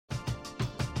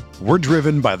We're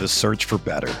driven by the search for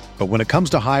better. But when it comes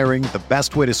to hiring, the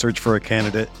best way to search for a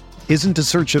candidate isn't to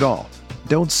search at all.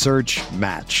 Don't search,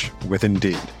 match with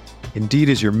Indeed. Indeed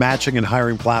is your matching and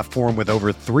hiring platform with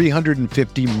over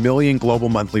 350 million global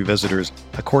monthly visitors,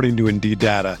 according to Indeed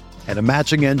data, and a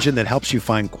matching engine that helps you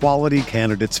find quality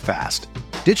candidates fast.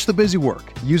 Ditch the busy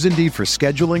work. Use Indeed for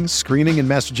scheduling, screening, and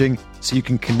messaging so you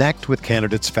can connect with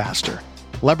candidates faster.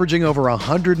 Leveraging over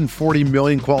 140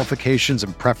 million qualifications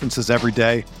and preferences every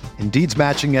day, Indeed's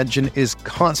matching engine is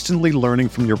constantly learning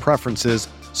from your preferences,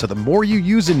 so the more you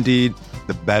use Indeed,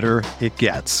 the better it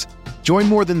gets. Join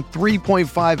more than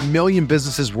 3.5 million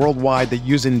businesses worldwide that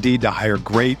use Indeed to hire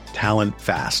great talent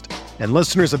fast. And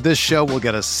listeners of this show will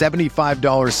get a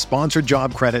 $75 sponsored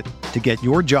job credit to get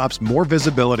your jobs more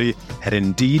visibility at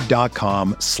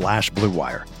Indeed.com/Blue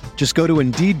Wire. Just go to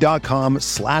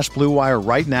Indeed.com/Blue Wire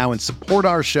right now and support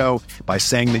our show by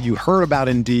saying that you heard about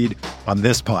Indeed on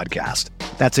this podcast.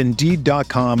 That's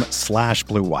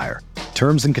Indeed.com/Blue Wire.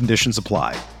 Terms and conditions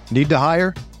apply. Need to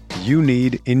hire? You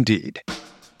need Indeed.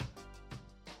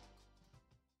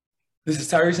 This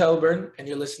is Tyrese Halliburton, and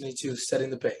you're listening to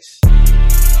Setting the Pace.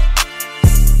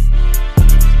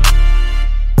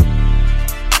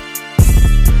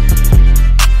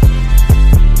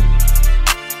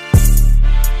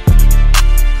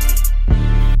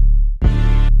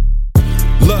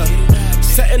 Look,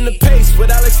 setting the pace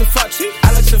with Alex and Fauci.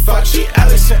 Alex and Fauci,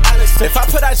 Alex and Alex. If I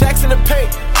put our jacks in the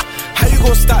paint, how you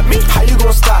gonna stop me? How you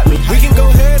gonna stop me? We can go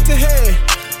head to head.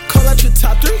 Call out your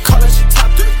top three. Call out your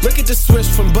top three. Look at the switch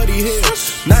from Buddy Hill.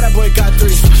 Now that boy got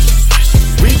three.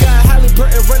 We got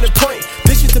Halliburton running point.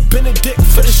 This is the Benedict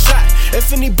for the shot.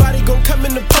 If anybody gon' come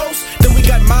in the post, then we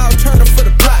got Miles Turner for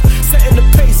the block. Setting the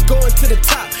pace, going to the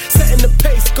top. Setting the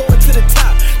pace, going to the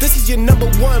top. This is your number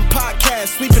one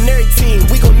podcast. Sweeping every team.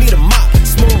 We gon' need a mop.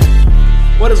 Smooth.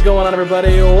 What is going on,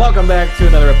 everybody? Welcome back to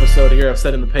another episode here of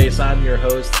Setting the Pace. I'm your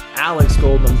host, Alex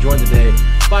Golden. I'm joined today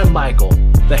by Michael,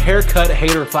 the haircut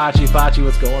hater Fauci. Fauci,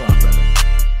 what's going on, brother?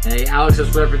 Hey, Alex was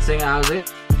referencing, I was like,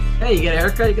 hey, you get a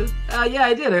haircut? He goes, yeah,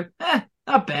 I did it.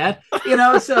 Not bad. But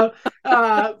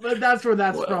that's where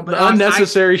that's from. But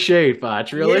unnecessary shade,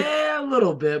 Fauci, really? Yeah, a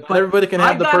little bit. But everybody can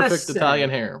have the perfect Italian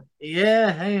hair.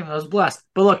 Yeah, hey, I was blessed.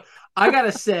 But look, I got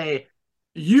to say,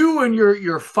 you and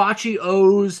your Fauci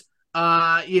O's,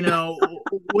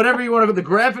 whatever you want to, the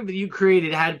graphic that you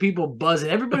created had people buzzing.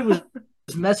 Everybody was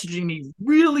messaging me,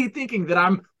 really thinking that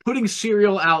I'm putting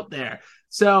cereal out there.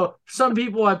 So some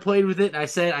people, I played with it and I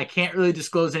said I can't really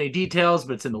disclose any details,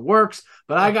 but it's in the works.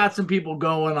 But I got some people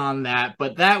going on that.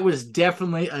 But that was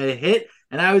definitely a hit,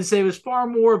 and I would say it was far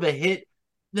more of a hit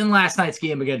than last night's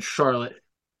game against Charlotte.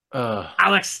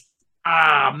 Alex,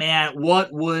 man,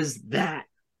 what was that?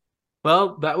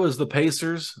 Well, that was the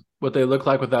Pacers, what they look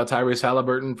like without Tyrese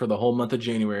Halliburton for the whole month of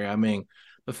January. I mean,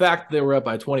 the fact that they were up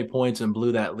by 20 points and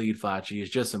blew that lead, Fauci, is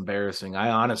just embarrassing. I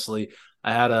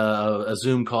had a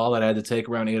Zoom call that I had to take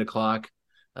around 8 o'clock.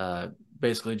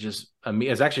 Basically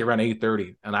it's actually around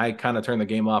 8:30, and I kind of turned the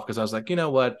game off because I was like, you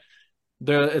know what?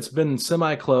 It's been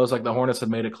semi-close, like the Hornets have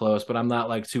made it close, but I'm not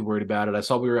like too worried about it. I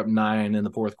saw we were up 9 in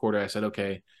the fourth quarter. I said,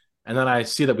 okay. And then I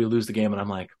see that we lose the game, and I'm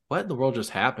like, what in the world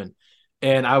just happened?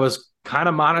 And I was kind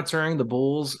of monitoring the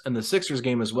Bulls and the Sixers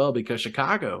game as well, because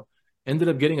Chicago ended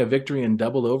up getting a victory in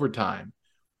double overtime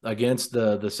against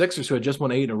the Sixers, who had just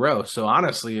won 8 in a row. So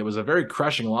honestly, it was a very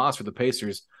crushing loss for the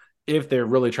Pacers if they're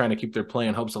really trying to keep their play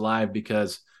and hopes alive,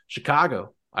 because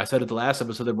Chicago, I said at the last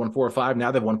episode, they've won 4 or 5. Now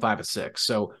they've won 5 of 6.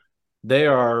 So they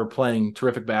are playing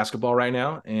terrific basketball right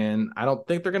now. And I don't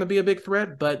think they're going to be a big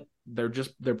threat, but they're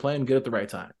playing good at the right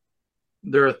time.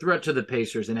 They're a threat to the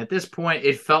Pacers. And at this point,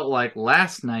 it felt like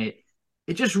last night,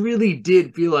 it just really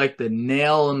did feel like the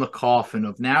nail in the coffin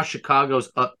of now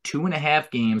Chicago's up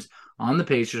 2.5 games on the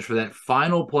Pacers for that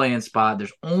final play-in spot.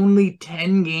 There's only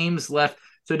 10 games left.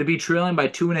 So to be trailing by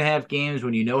 2.5 games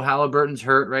when you know Halliburton's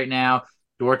hurt right now,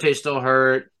 Duarte's still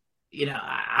hurt,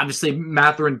 obviously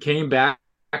Mathurin came back,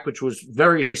 which was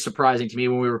very surprising to me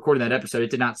when we were recording that episode.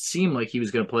 It did not seem like he was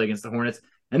going to play against the Hornets,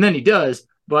 and then he does.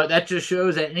 But that just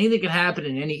shows that anything can happen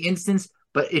in any instance.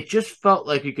 But it just felt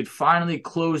like you could finally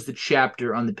close the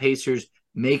chapter on the Pacers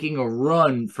making a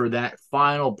run for that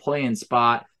final play-in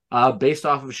spot. Based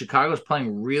off of Chicago's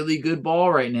playing really good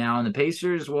ball right now, and the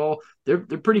Pacers, well, they're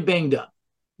pretty banged up.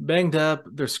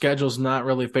 Their schedule's not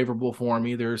really favorable for them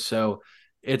either, so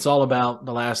it's all about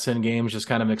the last 10 games, just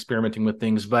kind of experimenting with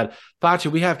things. But Fauci,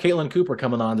 we have Caitlin Cooper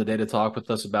coming on today to talk with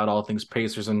us about all things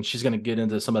Pacers, and she's going to get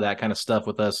into some of that kind of stuff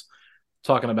with us,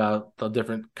 talking about the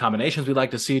different combinations we'd like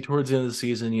to see towards the end of the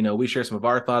season. We share some of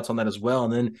our thoughts on that as well.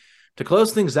 And then to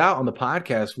close things out on the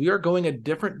podcast, we are going a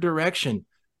different direction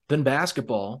than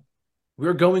basketball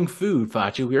we're going food,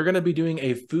 Facci. We are going to be doing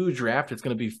a food draft. It's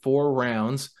going to be 4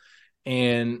 rounds,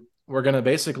 and we're going to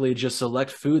basically just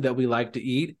select food that we like to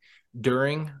eat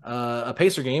during a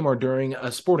Pacer game or during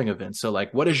a sporting event. So,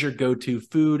 like, what is your go-to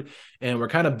food? And we're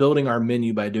kind of building our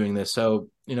menu by doing this. So,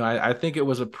 I think it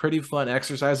was a pretty fun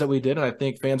exercise that we did, and I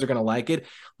think fans are going to like it. A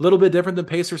little bit different than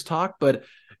Pacers talk, but,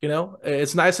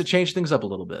 it's nice to change things up a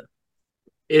little bit.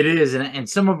 It is, and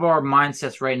some of our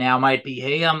mindsets right now might be,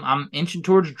 hey, I'm inching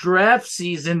towards draft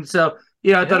season, so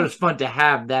I thought it was fun to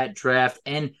have that draft,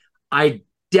 and I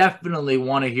definitely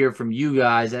want to hear from you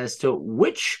guys as to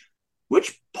which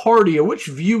party or which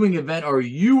viewing event are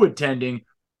you attending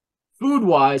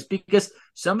food-wise, because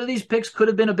some of these picks could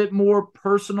have been a bit more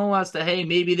personal as to, hey,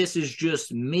 maybe this is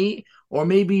just me, or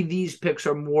maybe these picks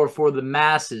are more for the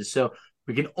masses, so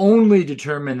we can only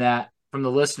determine that from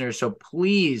the listeners, so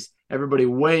please, everybody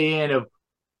weigh in of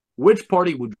which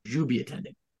party would you be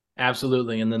attending?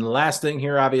 Absolutely. And then the last thing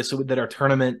here, obviously, we did our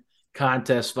tournament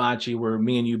contest, Facci, where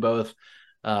me and you both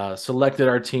selected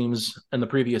our teams in the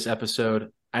previous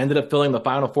episode. I ended up filling the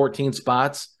final 14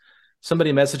 spots.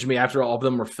 Somebody messaged me after all of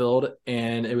them were filled,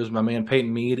 and it was my man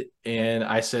Peyton Mead. And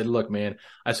I said, look, man,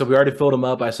 we already filled them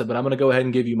up. I said, but I'm going to go ahead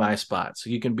and give you my spot. So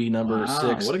you can be number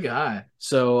 6. What a guy.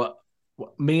 So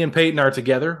me and Peyton are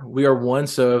together. We are one.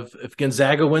 So if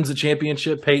Gonzaga wins the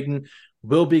championship, Peyton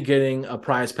will be getting a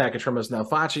prize package from us. Now,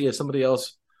 Facci, if somebody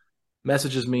else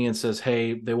messages me and says,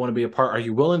 hey, they want to be a part, are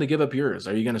you willing to give up yours?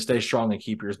 Are you going to stay strong and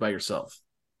keep yours by yourself?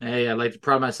 Hey, I like to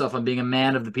pride myself on being a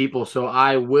man of the people, so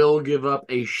I will give up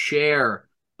a share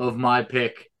of my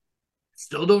pick.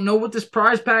 Still don't know what this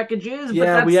prize package is. Yeah, but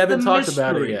that's we haven't talked mystery.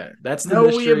 about it yet. That's the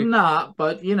mystery. No, we have not.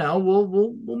 But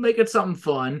we'll make it something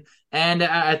fun. And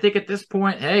I think at this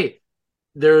point, hey,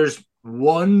 there's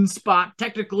one spot,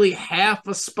 technically half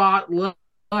a spot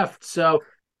left. So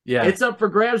yeah, it's up for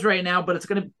grabs right now. But it's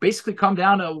going to basically come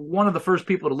down to one of the first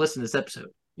people to listen to this episode.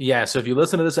 Yeah. So if you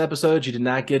listen to this episode, you did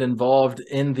not get involved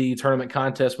in the tournament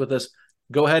contest with us,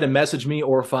 go ahead and message me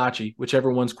or Facci,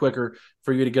 whichever one's quicker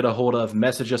for you to get a hold of.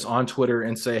 Message us on Twitter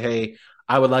and say, hey,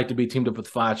 I would like to be teamed up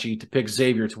with Facci to pick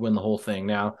Xavier to win the whole thing.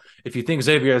 Now, if you think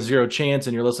Xavier has 0 chance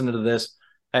and you're listening to this,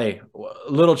 hey,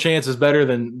 little chance is better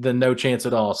than no chance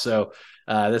at all. So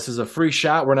this is a free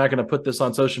shot. We're not going to put this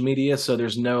on social media, so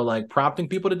there's no prompting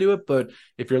people to do it. But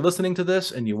if you're listening to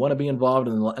this and you want to be involved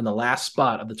in the last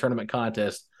spot of the tournament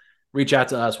contest, reach out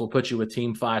to us. We'll put you with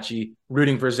Team Facci,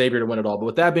 rooting for Xavier to win it all. But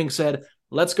with that being said,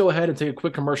 let's go ahead and take a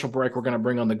quick commercial break. We're going to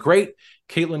bring on the great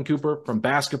Caitlin Cooper from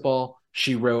Basketball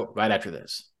She Wrote right after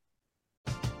this.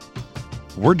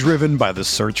 We're driven by the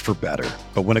search for better.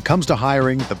 But when it comes to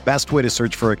hiring, the best way to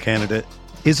search for a candidate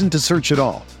isn't to search at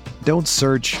all. Don't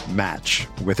search, match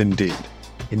with Indeed.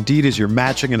 Indeed is your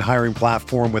matching and hiring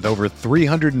platform with over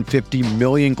 350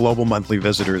 million global monthly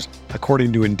visitors,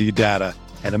 according to Indeed data,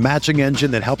 and a matching engine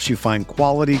that helps you find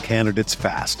quality candidates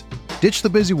fast. Ditch the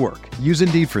busy work. Use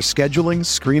Indeed for scheduling,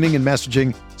 screening, and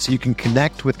messaging so you can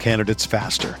connect with candidates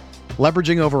faster.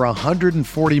 Leveraging over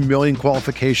 140 million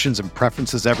qualifications and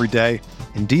preferences every day,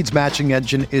 Indeed's matching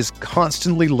engine is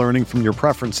constantly learning from your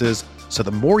preferences, so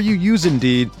the more you use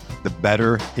Indeed, the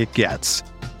better it gets.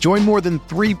 Join more than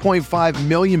 3.5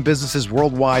 million businesses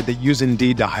worldwide that use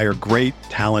Indeed to hire great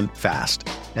talent fast.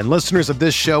 And listeners of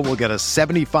this show will get a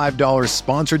 $75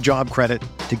 sponsored job credit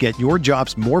to get your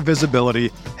jobs more visibility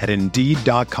at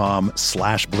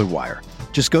Indeed.com/Blue Wire.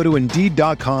 Just go to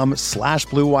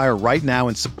Indeed.com/Blue Wire right now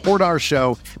and support our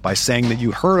show by saying that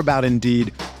you heard about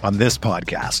Indeed on this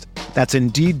podcast. That's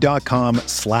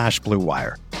Indeed.com/Blue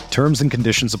Wire. Terms and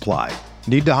conditions apply.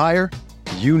 Need to hire?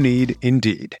 You need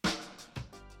Indeed.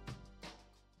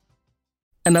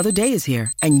 Another day is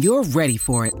here, and you're ready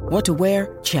for it. What to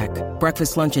wear? Check.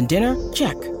 Breakfast, lunch, and dinner?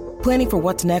 Check. Planning for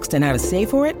what's next and how to save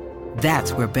for it?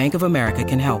 That's where Bank of America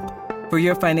can help. For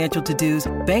your financial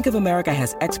to-dos, Bank of America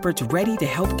has experts ready to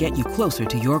help get you closer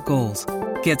to your goals.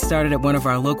 Get started at one of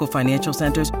our local financial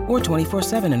centers or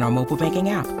 24/7 in our mobile banking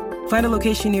app. Find a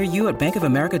location near you at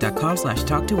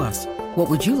bankofamerica.com/talktous. What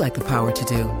would you like the power to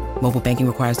do? Mobile banking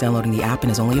requires downloading the app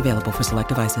and is only available for select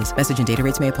devices. Message and data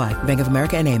rates may apply. Bank of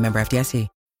America NA, member FDIC.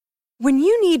 When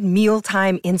you need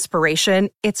mealtime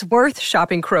inspiration, it's worth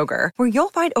shopping Kroger, where you'll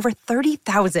find over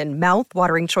 30,000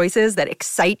 mouth-watering choices that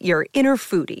excite your inner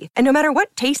foodie. And no matter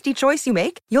what tasty choice you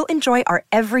make, you'll enjoy our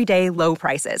everyday low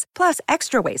prices, plus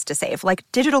extra ways to save, like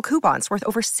digital coupons worth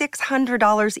over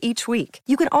 $600 each week.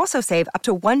 You can also save up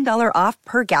to $1 off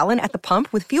per gallon at the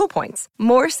pump with fuel points.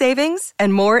 More savings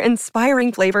and more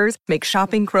inspiring flavors make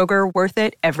shopping Kroger worth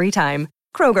it every time.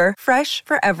 Kroger, fresh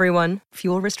for everyone.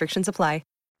 Fuel restrictions apply.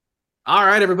 All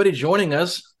right, everybody joining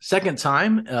us. Second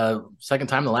time in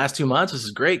the last 2 months. This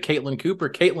is great. Caitlin Cooper.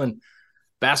 Caitlin,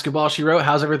 Basketball She Wrote.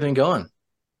 How's everything going?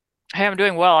 Hey, I'm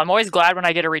doing well. I'm always glad when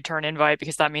I get a return invite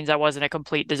because that means I wasn't a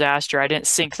complete disaster. I didn't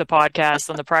sync the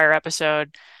podcast on the prior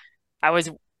episode. I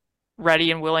was ready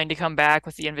and willing to come back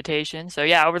with the invitation. So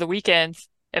yeah, over the weekend,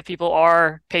 if people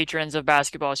are patrons of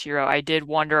Basketball She Wrote, I did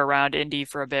wander around Indy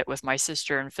for a bit with my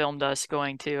sister and filmed us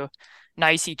going to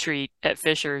Nicey Treat at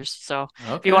Fisher's. So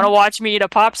if you want to watch me eat a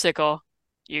popsicle,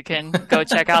 you can go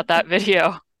check out that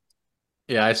video.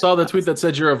 Yeah, I saw the tweet that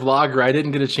said you're a vlogger. I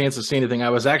didn't get a chance to see anything. I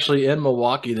was actually in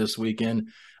Milwaukee this weekend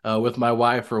with my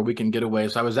wife for a weekend getaway.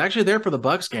 So I was actually there for the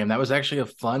Bucks game. That was actually a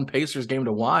fun Pacers game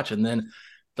to watch. And then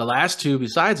the last two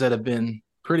besides that have been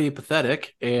pretty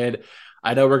pathetic. And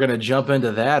I know we're going to jump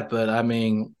into that. But, I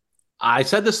mean, I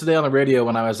said this today on the radio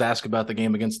when I was asked about the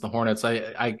game against the Hornets.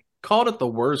 I called it the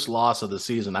worst loss of the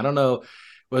season. I don't know.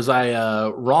 Was I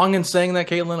wrong in saying that,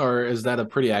 Caitlin, or is that a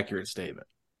pretty accurate statement?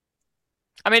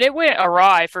 I mean, it went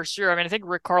awry for sure. I mean, I think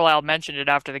Rick Carlisle mentioned it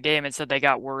after the game and said they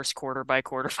got worse quarter by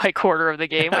quarter by quarter of the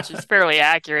game, which is fairly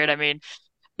accurate. I mean,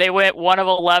 they went 1 of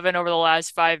 11 over the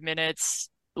last 5 minutes,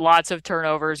 lots of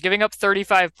turnovers, giving up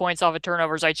 35 points off of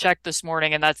turnovers. I checked this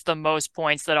morning, and that's the most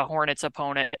points that a Hornets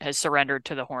opponent has surrendered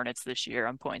to the Hornets this year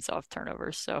on points off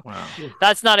turnovers. So wow.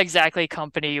 That's not exactly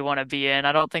company you want to be in.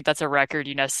 I don't think that's a record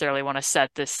you necessarily want to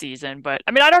set this season. But,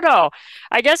 I mean, I don't know.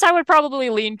 I guess I would probably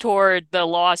lean toward the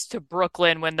loss to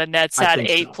Brooklyn when the Nets had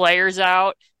 8 players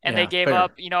out and they gave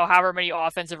up, however many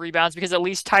offensive rebounds, because at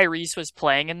least Tyrese was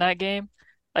playing in that game.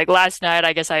 Like last night,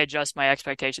 I guess I adjust my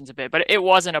expectations a bit, but it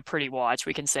wasn't a pretty watch.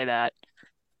 We can say that.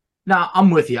 No, I'm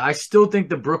with you. I still think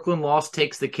the Brooklyn loss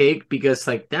takes the cake because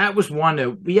that was one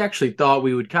that we actually thought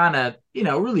we would kind of,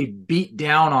 really beat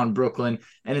down on Brooklyn.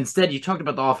 And instead you talked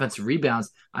about the offensive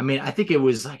rebounds. I mean, I think it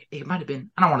was it might've been,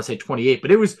 I don't want to say 28,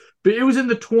 but it was in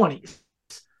the 20s.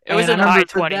 It was in the high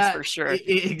 20s for sure.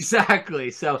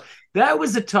 Exactly. So that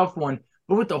was a tough one.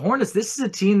 But with the Hornets, this is a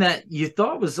team that you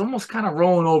thought was almost kind of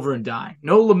rolling over and dying.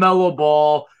 No LaMelo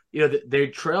Ball. They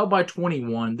trail by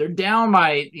 21. They're down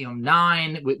by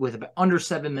 9 with about under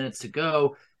 7 minutes to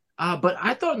go. But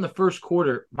I thought in the first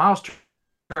quarter, Miles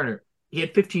Turner, he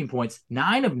had 15 points,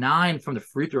 9 of 9 from the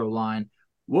free throw line.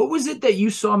 What was it that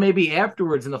you saw maybe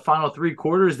afterwards in the final 3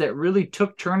 quarters that really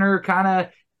took Turner kind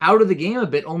of out of the game a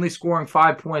bit, only scoring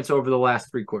 5 points over the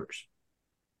last 3 quarters?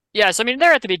 Yes, I mean,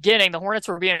 there at the beginning, the Hornets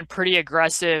were being pretty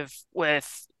aggressive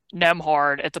with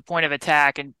Nembhard at the point of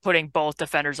attack and putting both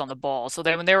defenders on the ball. So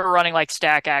when they were running like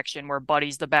stack action where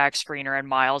Buddy's the back screener and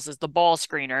Miles is the ball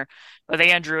screener with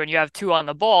Andrew, and you have 2 on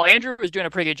the ball, Andrew was doing a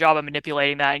pretty good job of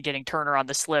manipulating that and getting Turner on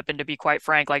the slip. And to be quite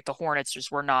frank, the Hornets just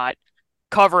were not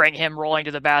covering him rolling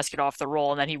to the basket off the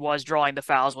roll, and then he was drawing the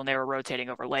fouls when they were rotating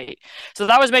over late. So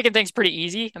that was making things pretty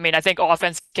easy. I mean, I think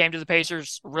offense came to the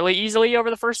Pacers really easily over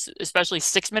the first, especially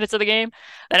 6 minutes of the game.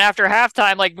 And after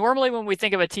halftime, normally when we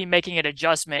think of a team making an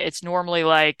adjustment, it's normally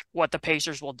what the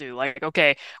Pacers will do.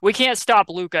 Okay, we can't stop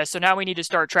Luka, so now we need to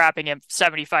start trapping him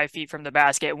 75 feet from the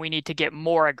basket, and we need to get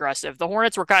more aggressive. The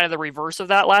Hornets were kind of the reverse of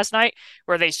that last night,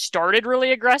 where they started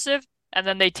really aggressive, and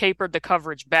then they tapered the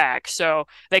coverage back. So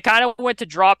they kind of went to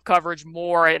drop coverage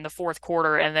more in the fourth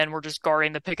quarter, and then we're just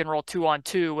guarding the pick and roll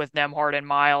 2-on-2 with Nembhard and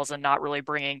Miles and not really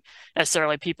bringing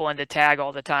necessarily people into tag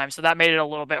all the time. So that made it a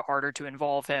little bit harder to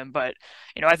involve him. But,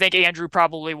 I think Andrew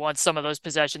probably wants some of those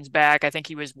possessions back. I think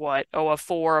he was, 0 of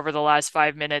 4 over the last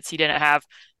 5 minutes. He didn't have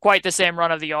quite the same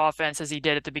run of the offense as he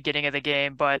did at the beginning of the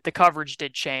game, but the coverage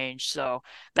did change. So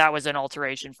that was an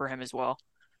alteration for him as well.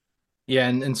 Yeah,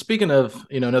 and speaking of,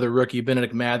 another rookie,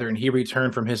 Bennedict Mathurin, he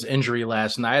returned from his injury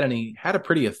last night, and he had a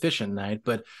pretty efficient night,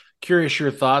 but curious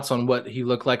your thoughts on what he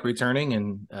looked like returning,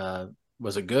 and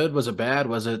was it good? Was it bad?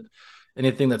 Was it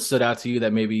anything that stood out to you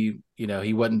that maybe,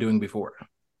 he wasn't doing before?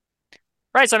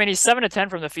 Right, so I mean, he's 7 of 10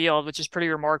 from the field, which is pretty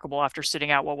remarkable after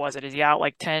sitting out, what was it? Is he out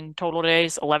 10 total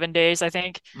days, 11 days, I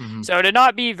think? Mm-hmm. So to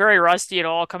not be very rusty at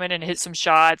all, come in and hit some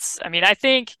shots. I mean, I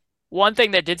think one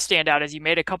thing that did stand out is he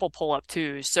made a couple pull-up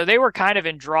twos. So they were kind of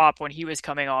in drop when he was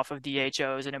coming off of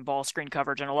DHOs and in ball screen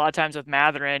coverage. And a lot of times with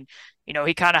Mathurin,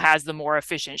 he kind of has the more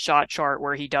efficient shot chart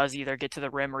where he does either get to the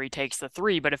rim or he takes the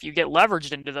 3. But if you get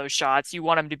leveraged into those shots, you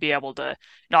want him to be able to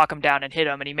knock them down and hit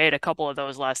them. And he made a couple of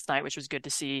those last night, which was good to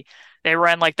see. They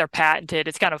ran like they're patented.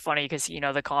 It's kind of funny because,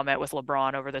 the comment with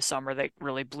LeBron over the summer that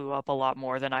really blew up a lot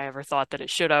more than I ever thought that it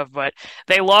should have. But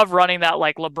they love running that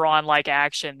LeBron-like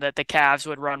action that the Cavs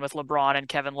would run with LeBron and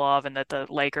Kevin Love and that the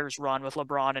Lakers run with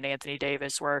LeBron and Anthony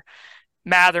Davis, where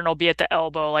Mathern will be at the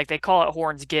elbow, like they call it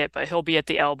Horns get, but he'll be at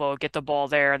the elbow, get the ball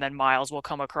there, and then Miles will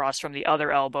come across from the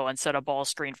other elbow and set a ball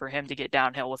screen for him to get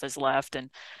downhill with his left.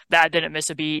 And that didn't miss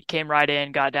a beat, came right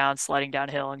in, got down, sliding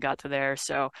downhill, and got to there.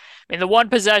 So, I mean, the one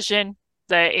possession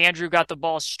that Andrew got the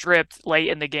ball stripped late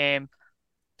in the game,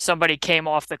 somebody came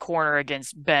off the corner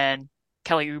against Ben,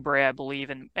 Kelly Oubre, I believe,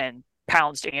 and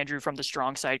pounced Andrew from the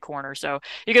strong side corner. So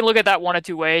you can look at that one of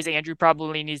two ways. Andrew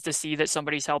probably needs to see that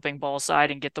somebody's helping ball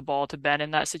side and get the ball to Ben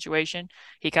in that situation.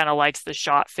 He kind of likes the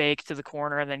shot fake to the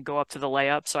corner and then go up to the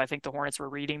layup. So I think the Hornets were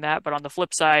reading that. But on the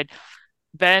flip side,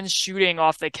 Ben's shooting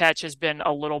off the catch has been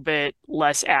a little bit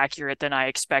less accurate than I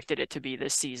expected it to be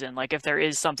this season. Like if there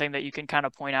is something that you can kind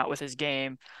of point out with his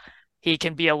game, he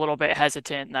can be a little bit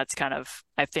hesitant, and that's kind of,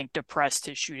 I think, depressed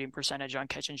his shooting percentage on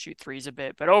catch and shoot threes a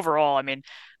bit. But overall, I mean,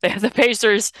 the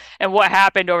Pacers and what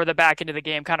happened over the back end of the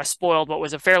game kind of spoiled what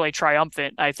was a fairly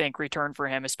triumphant, I think, return for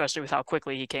him, especially with how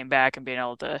quickly he came back and being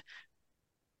able to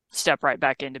step right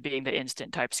back into being the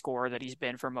instant type scorer that he's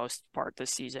been for most part this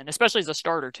season, especially as a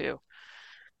starter too.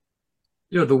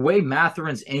 The way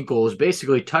Mathurin's ankle was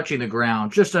basically touching the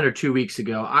ground just under 2 weeks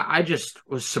ago, I just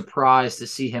was surprised to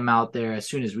see him out there as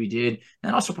soon as we did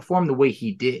and also perform the way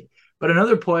he did. But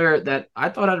another player that I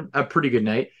thought had a pretty good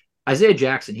night, Isaiah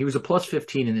Jackson. He was a plus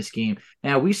 15 in this game.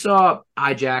 Now, we saw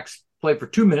Ijax play for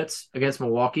 2 minutes against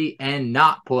Milwaukee and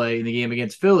not play in the game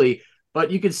against Philly.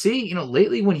 But you can see,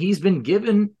 lately when he's been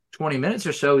given 20 minutes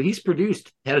or so, he's produced.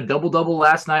 Had a double-double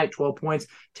last night, 12 points,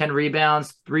 10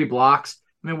 rebounds, 3 blocks.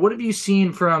 I mean, what have you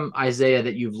seen from Isaiah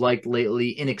that you've liked lately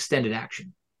in extended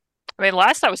action? I mean,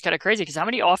 last night was kind of crazy because how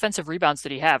many offensive rebounds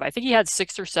did he have? I think he had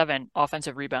 6 or 7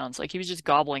 offensive rebounds. Like he was just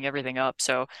gobbling everything up.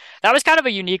 So that was kind of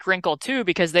a unique wrinkle too,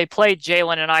 because they played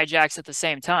Jalen and Ijax at the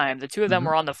same time. The two of them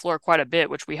were on the floor quite a bit,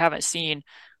 which we haven't seen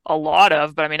a lot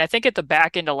of. But I mean, I think at the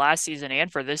back end of last season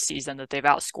and for this season that they've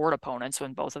outscored opponents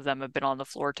when both of them have been on the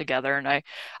floor together. And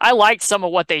I liked some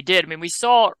of what they did. I mean, we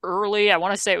saw early, I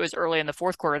want to say it was early in the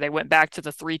fourth quarter, they went back to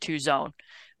the 3-2 zone,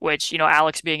 which,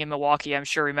 Alex being in Milwaukee, I'm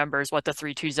sure remembers what the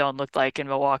 3-2 zone looked like in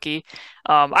Milwaukee.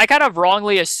 I kind of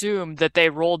wrongly assumed that they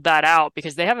rolled that out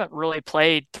because they haven't really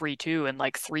played 3-2 in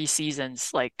like 3 seasons,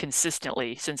 like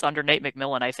consistently since under Nate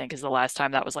McMillan, I think is the last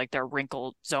time that was like their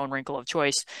zone wrinkle of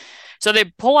choice. So they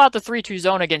pull out the 3-2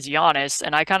 zone against Giannis,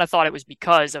 and I kind of thought it was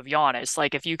because of Giannis.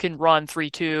 Like if you can run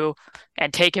 3-2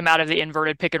 and take him out of the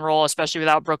inverted pick and roll, especially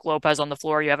without Brook Lopez on the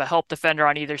floor, you have a help defender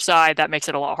on either side. That makes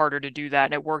it a lot harder to do that,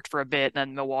 and it worked for a bit. And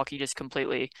then Milwaukee just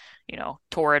completely,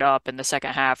 tore it up in the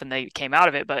second half, and they came out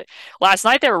of it. But last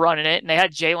night they were running it, and they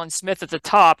had Jalen Smith at the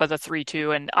top of the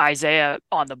 3-2 and Isaiah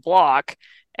on the block.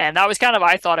 And that was kind of,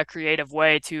 I thought, a creative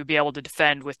way to be able to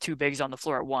defend with 2 bigs on the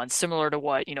floor at once, similar to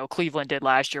what, Cleveland did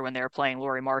last year when they were playing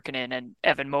Lauri Markkanen and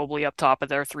Evan Mobley up top of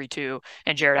their 3-2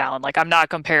 and Jared Allen. Like, I'm not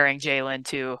comparing Jalen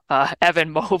to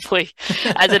Evan Mobley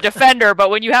as a defender, but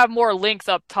when you have more length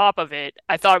up top of it,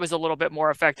 I thought it was a little bit more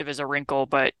effective as a wrinkle.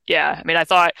 But yeah, I mean, I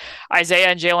thought Isaiah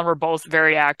and Jalen were both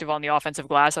very active on the offensive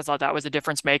glass. I thought that was a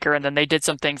difference maker. And then they did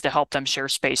some things to help them share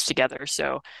space together.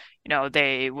 So,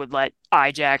 they would let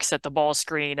Ijax set the ball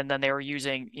screen, and then they were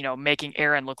using, making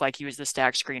Aaron look like he was the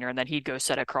stack screener, and then he'd go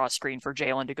set a cross screen for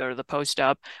Jalen to go to the post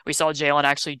up. We saw Jalen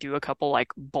actually do a couple like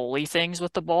bully things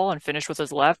with the ball and finish with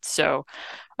his left. So,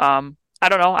 I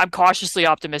don't know. I'm cautiously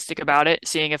optimistic about it,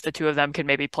 seeing if the two of them can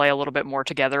maybe play a little bit more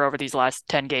together over these last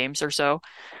 10 games or so.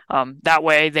 That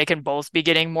way they can both be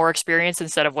getting more experience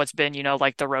instead of what's been,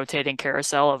 like the rotating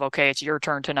carousel of, okay, it's your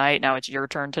turn tonight. Now it's your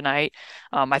turn tonight.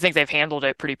 I think they've handled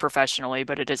it pretty professionally,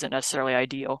 but it isn't necessarily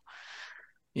ideal.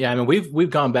 Yeah, I mean,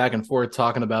 we've gone back and forth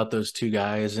talking about those two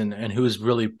guys and who's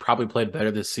really probably played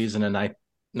better this season. And I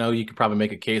know you could probably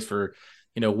make a case for,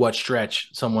 what stretch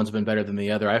someone's been better than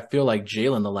the other. I feel like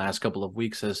Jalen the last couple of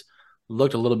weeks has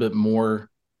looked a little bit more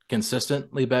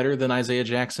consistently better than Isaiah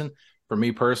Jackson. For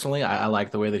me personally, I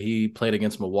like the way that he played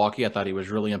against Milwaukee. I thought he was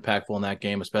really impactful in that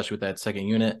game, especially with that second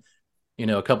unit.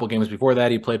 A couple games before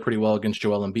that, he played pretty well against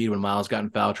Joel Embiid when Miles got in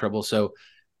foul trouble. So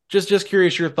just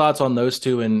curious your thoughts on those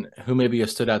two and who maybe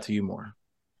has stood out to you more.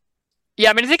 Yeah,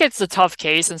 I mean, I think it's a tough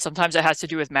case, and sometimes it has to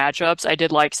do with matchups. I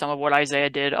did like some of what Isaiah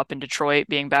did up in Detroit,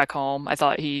 being back home. I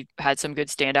thought he had some good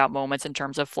standout moments in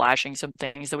terms of flashing some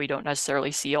things that we don't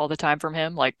necessarily see all the time from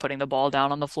him, like putting the ball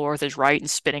down on the floor with his right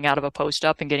and spinning out of a post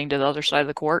up and getting to the other side of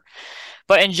the court.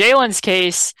 But in Jalen's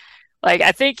case, like,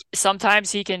 I think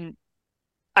sometimes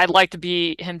I'd like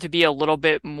him to be a little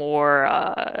bit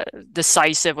more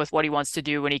decisive with what he wants to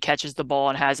do when he catches the ball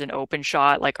and has an open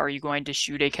shot. Like, are you going to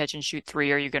shoot a catch and shoot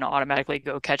three? Or are you going to automatically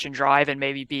go catch and drive and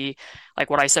maybe be, like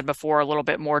what I said before, a little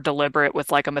bit more deliberate with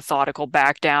like a methodical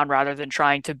back down rather than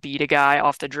trying to beat a guy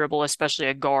off the dribble, especially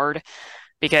a guard.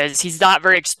 because he's not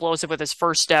very explosive with his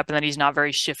first step, and then he's not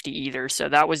very shifty either. So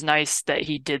that was nice that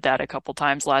he did that a couple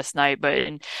times last night. But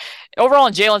overall,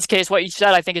 in Jalen's case, what you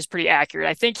said, I think, is pretty accurate.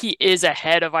 I think he is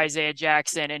ahead of Isaiah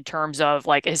Jackson in terms of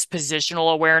like his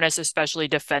positional awareness, especially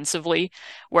defensively,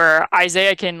 where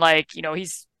Isaiah can, like,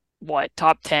 he's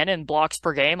top 10 in blocks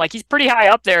per game. Like, he's pretty high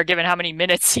up there given how many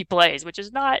minutes he plays, which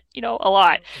is not, a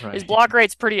lot. Right. His block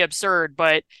rate's pretty absurd,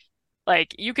 but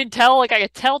like, you can tell, like, a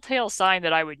telltale sign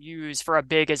that I would use for a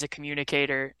big as a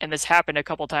communicator, and this happened a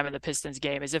couple times in the Pistons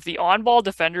game, is if the on-ball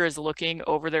defender is looking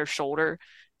over their shoulder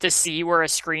to see where a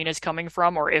screen is coming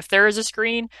from, or if there is a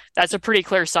screen, that's a pretty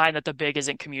clear sign that the big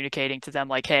isn't communicating to them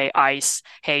like, hey, ice,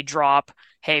 hey, drop,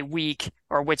 hey, weak,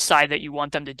 or which side that you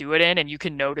want them to do it in. And you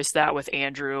can notice that with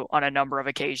Andrew on a number of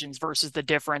occasions versus the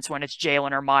difference when it's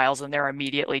Jalen or Miles and they're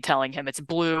immediately telling him it's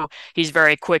blue. He's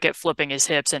very quick at flipping his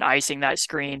hips and icing that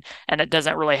screen. And it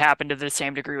doesn't really happen to the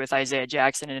same degree with Isaiah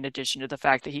Jackson, in addition to the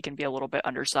fact that he can be a little bit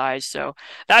undersized. So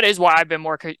that is why I've been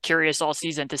more curious all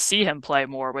season to see him play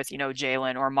more with,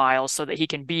 Jalen or Miles, so that he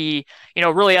can be,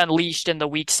 really unleashed in the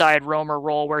weak side roamer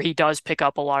role where he does pick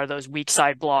up a lot of those weak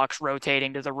side blocks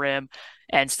rotating to the rim,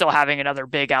 and still having another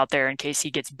big out there in case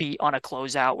he gets beat on a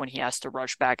closeout when he has to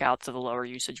rush back out to the lower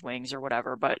usage wings or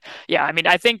whatever. But yeah, I mean,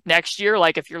 I think next year,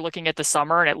 like, if you're looking at the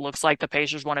summer and it looks like the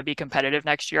Pacers want to be competitive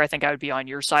next year, I think I would be on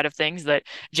your side of things, that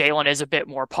Jalen is a bit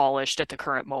more polished at the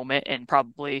current moment and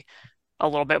probably a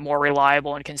little bit more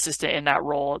reliable and consistent in that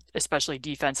role, especially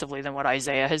defensively, than what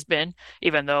Isaiah has been,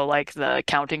 even though, like, the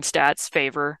counting stats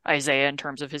favor Isaiah in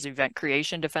terms of his event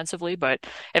creation defensively. But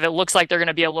if it looks like they're going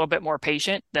to be a little bit more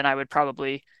patient, then I would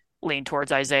probably lean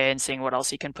towards Isaiah and seeing what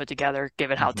else he can put together,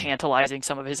 given how tantalizing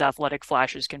some of his athletic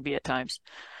flashes can be at times.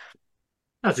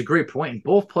 That's a great point. And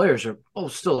both players are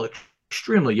both still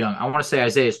extremely young. I want to say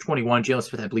Isaiah is 21. Jalen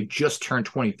Smith, I believe, just turned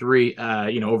 23,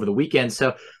 over the weekend.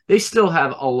 So they still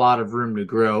have a lot of room to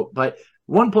grow. But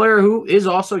one player who is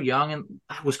also young and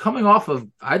was coming off of,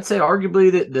 I'd say, arguably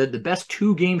the best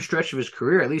 2-game stretch of his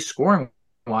career, at least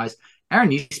scoring-wise, Aaron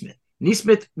Nesmith.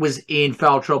 Nesmith was in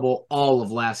foul trouble all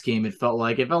of last game, it felt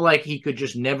like. It felt like he could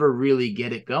just never really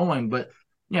get it going. But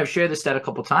I've shared this stat a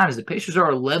couple times. The Pacers are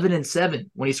 11-7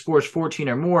 when he scores 14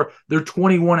 or more. They're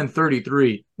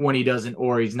 21-33 when he doesn't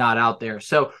or he's not out there.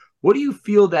 So what do you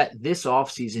feel that this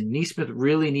offseason Nesmith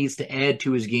really needs to add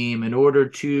to his game in order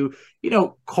to,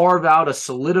 carve out a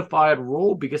solidified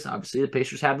role? Because obviously the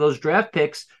Pacers have those draft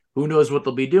picks. Who knows what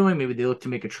they'll be doing? Maybe they look to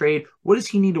make a trade. What does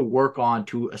he need to work on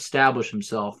to establish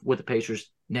himself with the Pacers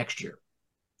next year?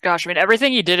 Gosh, I mean,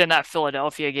 everything he did in that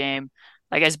Philadelphia game,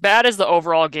 like, as bad as the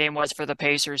overall game was for the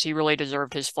Pacers, he really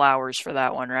deserved his flowers for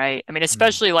that one, right? I mean,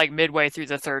 especially like midway through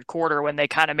the third quarter when they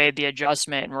kind of made the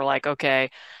adjustment and were like, okay,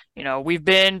 we've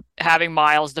been having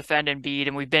Miles defend Embiid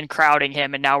and we've been crowding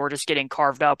him, and now we're just getting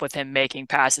carved up with him making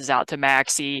passes out to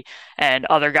Maxey and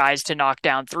other guys to knock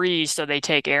down threes. So they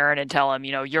take Aaron and tell him,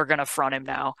 you're going to front him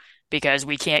now, because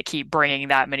we can't keep bringing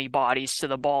that many bodies to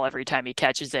the ball every time he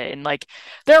catches it. And, like,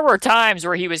 there were times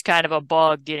where he was kind of a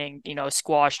bug getting,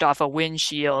 squashed off a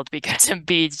windshield because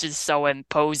Embiid's just so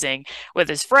imposing with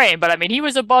his frame. But I mean, he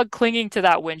was a bug clinging to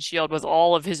that windshield with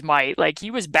all of his might. Like,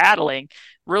 he was battling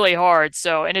really hard.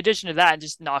 So in addition to that,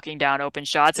 just knocking down open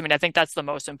shots, I mean, I think that's the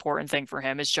most important thing for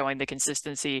him, is showing the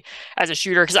consistency as a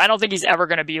shooter, because I don't think he's ever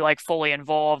going to be, like, fully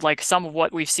involved. Like some of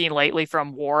what we've seen lately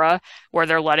from Wara, where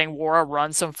they're letting Wara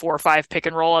run some 4-5 pick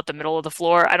and roll at the middle of the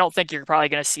floor. I don't think you're probably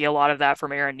going to see a lot of that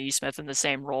from Aaron Nesmith in the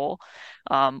same role.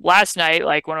 Last night,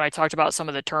 like, when I talked about some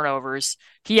of the turnovers,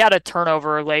 he had a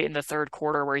turnover late in the third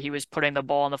quarter where he was putting the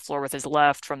ball on the floor with his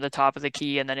left from the top of the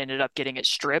key and then ended up getting it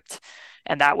stripped.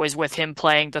 And that was with him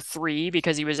playing the 3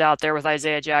 because he was out there with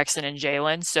Isaiah Jackson and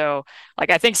Jalen. So,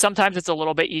 like, I think sometimes it's a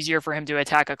little bit easier for him to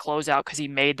attack a closeout because he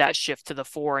made that shift to the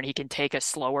 4 and he can take a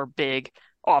slower big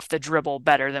off the dribble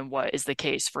better than what is the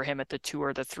case for him at the 2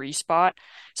 or the 3 spot.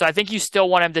 So I think you still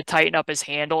want him to tighten up his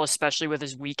handle, especially with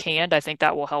his weak hand. I think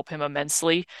that will help him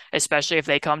immensely, especially if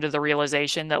they come to the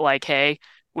realization that, like, hey,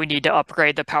 we need to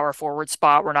upgrade the power forward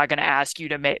spot. We're not going to ask you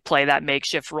to play that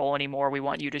makeshift role anymore. We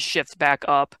want you to shift back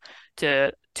up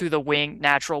to the wing,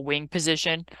 natural wing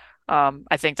position.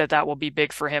 I think that will be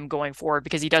big for him going forward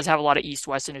because he does have a lot of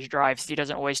east-west in his drives. He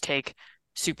doesn't always take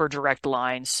super direct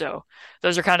lines. So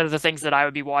those are kind of the things that I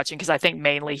would be watching, because I think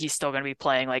mainly he's still going to be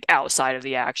playing, like, outside of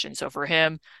the action. So for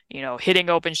him, hitting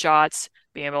open shots,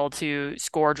 being able to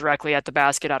score directly at the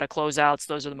basket out of closeouts,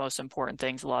 those are the most important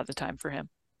things a lot of the time for him.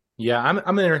 Yeah,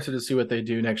 I'm interested to see what they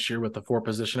do next year with the 4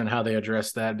 position and how they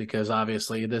address that, because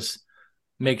obviously this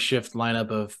makeshift lineup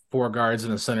of 4 guards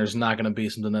and a center is not going to be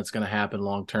something that's going to happen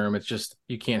long term. It's just,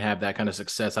 you can't have that kind of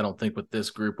success, I don't think, with this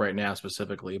group right now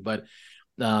specifically. But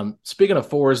Speaking of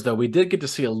fours, though, we did get to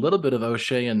see a little bit of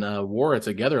O'Shea and Wara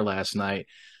together last night.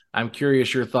 I'm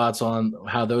curious your thoughts on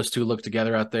how those two look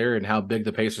together out there and how big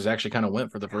the Pacers actually kind of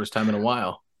went for the first time in a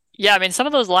while. Yeah, I mean, some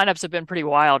of those lineups have been pretty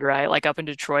wild, right? Like up in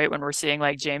Detroit when we're seeing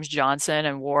like James Johnson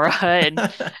and Wara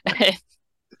and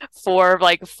four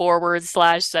like forward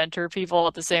slash center people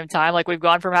at the same time. Like we've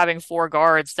gone from having four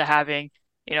guards to having,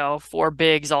 four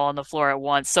bigs all on the floor at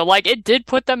once. So like it did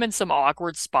put them in some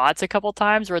awkward spots a couple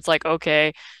times where it's like,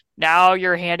 okay, now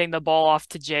you're handing the ball off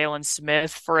to Jalen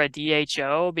Smith for a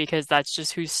DHO because that's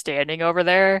just who's standing over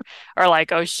there. Or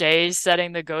like O'Shea's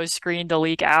setting the ghost screen to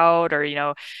leak out, or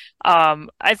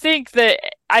I think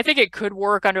it could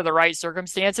work under the right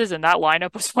circumstances, and that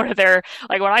lineup was one of their,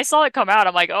 like when I saw it come out,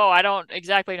 I'm like, oh, I don't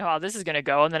exactly know how this is going to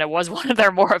go, and then it was one of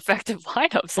their more effective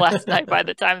lineups last night by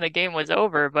the time the game was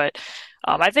over. But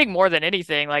I think more than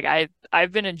anything, like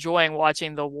I've been enjoying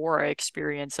watching the Wara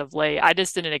experience of late. I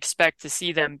just didn't expect to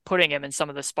see them putting him in some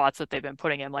of the spots that they've been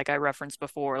putting him, like I referenced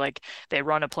before. Like they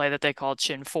run a play that they call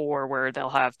Chin 4, where they'll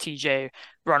have TJ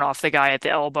run off the guy at the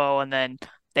elbow, and then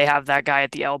they have that guy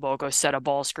at the elbow go set a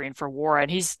ball screen for Wara.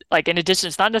 And he's like, in addition,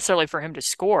 it's not necessarily for him to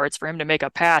score, it's for him to make a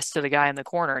pass to the guy in the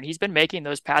corner. And he's been making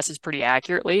those passes pretty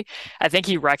accurately. I think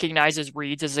he recognizes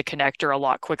reads as a connector a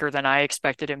lot quicker than I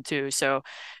expected him to. So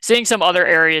seeing some other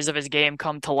areas of his game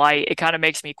come to light, it kind of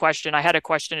makes me question. I had a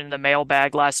question in the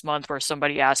mailbag last month where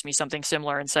somebody asked me something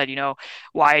similar and said,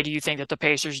 why do you think that the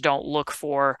Pacers don't look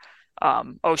for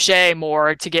O'Shea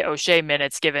more to get O'Shea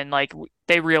minutes, given like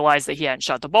they realized that he hadn't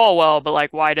shot the ball well, but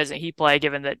like why doesn't he play,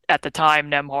 given that at the time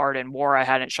Nembhard and Wara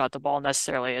hadn't shot the ball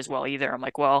necessarily as well either? I'm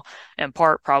like, well, in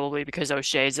part probably because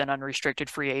O'Shea is an unrestricted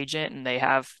free agent and they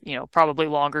have, probably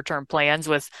longer term plans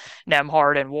with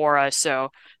Nembhard and Wara.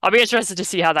 So I'll be interested to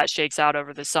see how that shakes out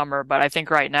over the summer. But I think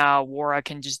right now Wara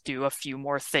can just do a few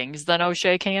more things than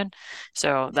O'Shea can.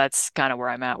 So that's kind of where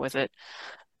I'm at with it.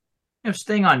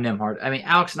 Staying on Nembhard, I mean,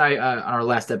 Alex and I, on our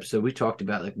last episode, we talked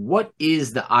about like what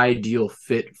is the ideal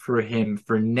fit for him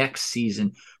for next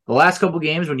season. The last couple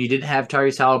games when you didn't have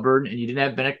Tyrese Haliburton and you didn't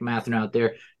have Bennett Mathurin out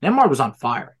there, Nembhard was on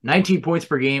fire. 19 points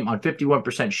per game on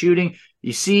 51% shooting.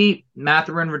 You see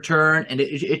Mathurin return, and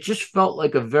it just felt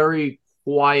like a very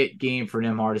quiet game for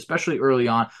Nembhard, especially early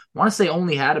on. I want to say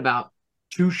only had about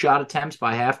 2 shot attempts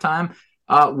by halftime.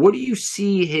 What do you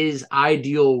see his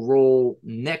ideal role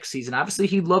next season? Obviously,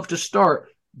 he'd love to start,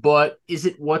 but is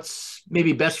it what's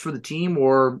maybe best for the team,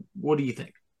 or what do you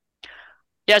think?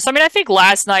 Yes, I mean, I think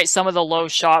last night some of the low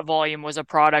shot volume was a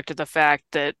product of the fact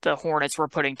that the Hornets were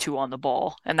putting 2 on the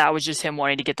ball, and that was just him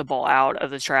wanting to get the ball out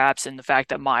of the traps, and the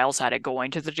fact that Miles had it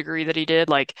going to the degree that he did,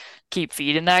 like keep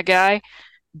feeding that guy.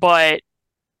 But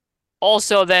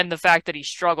also then the fact that he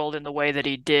struggled in the way that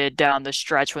he did down the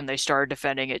stretch when they started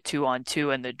defending it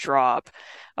 2-on-2 in the drop.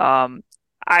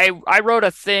 I wrote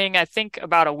a thing, I think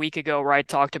about a week ago, where I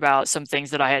talked about some things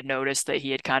that I had noticed that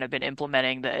he had kind of been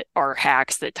implementing that are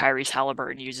hacks that Tyrese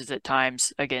Haliburton uses at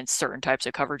times against certain types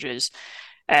of coverages.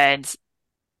 And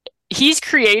he's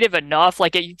creative enough.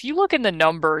 Like if you look in the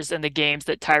numbers in the games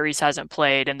that Tyrese hasn't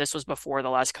played, and this was before the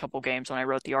last couple games when I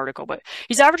wrote the article, but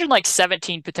he's averaging like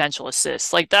 17 potential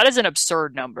assists. Like that is an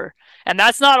absurd number. And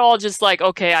that's not all just like,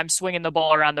 okay, I'm swinging the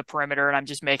ball around the perimeter and I'm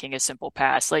just making a simple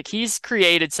pass. Like he's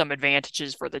created some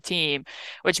advantages for the team,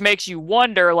 which makes you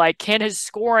wonder, like, can his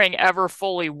scoring ever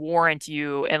fully warrant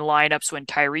you in lineups when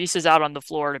Tyrese is out on the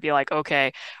floor to be like,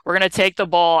 okay, we're going to take the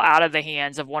ball out of the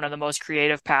hands of one of the most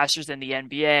creative passers in the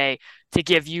NBA to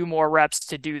give you more reps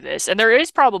to do this. And there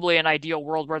is probably an ideal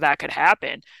world where that could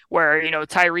happen, where,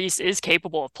 Tyrese is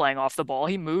capable of playing off the ball.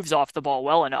 He moves off the ball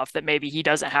well enough that maybe he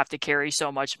doesn't have to carry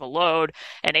so much of a load,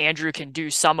 and Andrew can do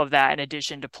some of that in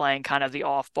addition to playing kind of the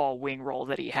off-ball wing role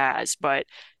that he has. But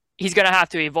he's going to have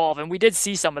to evolve. And we did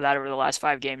see some of that over the last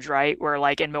 5 games, right? Where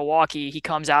like in Milwaukee, he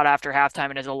comes out after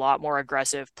halftime and is a lot more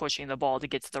aggressive, pushing the ball to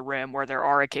get to the rim, where there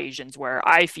are occasions where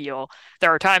I feel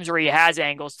there are times where he has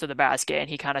angles to the basket and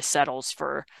he kind of settles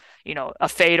for, a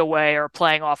fadeaway or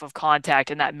playing off of contact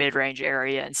in that mid-range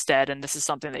area instead. And this is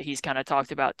something that he's kind of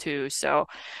talked about too. So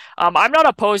I'm not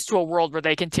opposed to a world where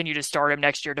they continue to start him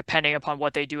next year, depending upon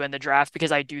what they do in the draft,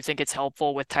 because I do think it's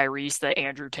helpful with Tyrese that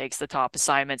Andrew takes the top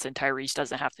assignments and Tyrese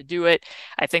doesn't have to do it.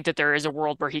 I think that there is a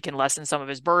world where he can lessen some of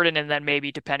his burden, and then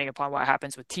maybe depending upon what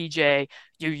happens with TJ,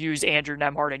 you use Andrew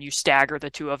Nembhard and you stagger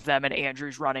the 2 of them and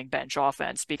Andrew's running bench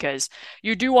offense, because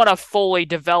you do want to fully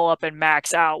develop and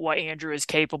max out what Andrew is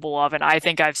capable of. And I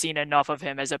think I've seen enough of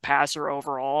him as a passer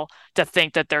overall to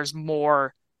think that there's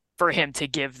more for him to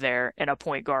give there in a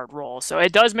point guard role. So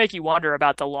it does make you wonder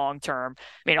about the long term.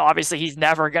 I mean, obviously he's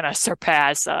never going to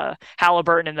surpass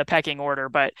Halliburton in the pecking order,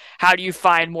 but how do you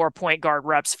find more point guard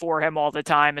reps for him all the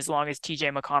time as long as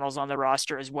TJ McConnell's on the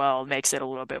roster as well? Makes it a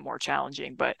little bit more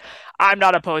challenging, but I'm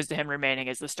not opposed to him remaining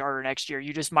as the starter next year.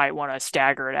 You just might want to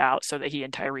stagger it out so that he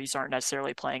and Tyrese aren't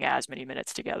necessarily playing as many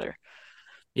minutes together.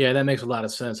 Yeah, that makes a lot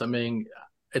of sense. I mean,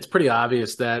 it's pretty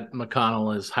obvious that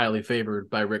McConnell is highly favored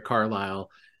by Rick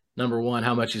Carlisle. Number one,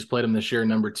 how much he's played him this year.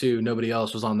 Number two, nobody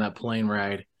else was on that plane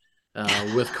ride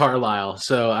with Carlisle.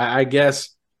 So I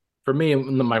guess for me,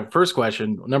 my first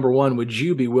question, number one, would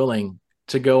you be willing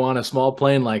to go on a small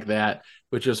plane like that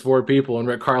with just 4 people and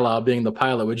Rick Carlisle being the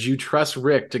pilot? Would you trust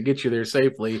Rick to get you there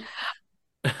safely?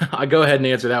 I'll go ahead and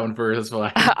answer that one first. That's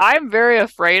fine. I'm very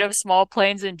afraid of small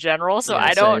planes in general, so Yeah,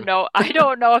 I don't same. know. I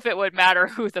don't know if it would matter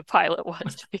who the pilot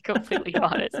was, to be completely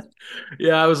honest.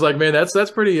 Yeah, I was like, man, that's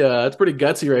pretty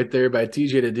gutsy right there by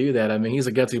TJ to do that. I mean, he's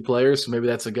a gutsy player, so maybe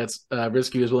that's a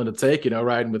risk he was willing to take,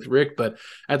 riding with Rick. But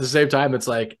at the same time, it's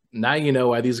like, now you know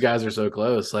why these guys are so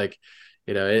close. Like,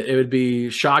 it would be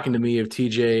shocking to me if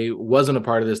TJ wasn't a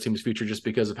part of this team's future just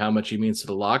because of how much he means to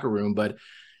the locker room. But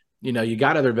you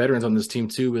got other veterans on this team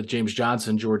too with James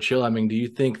Johnson, George Hill. I mean, do you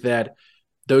think that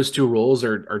those 2 roles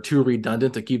are too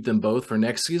redundant to keep them both for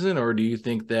next season? Or do you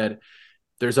think that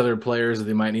there's other players that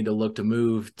they might need to look to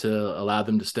move to allow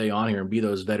them to stay on here and be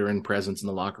those veteran presence in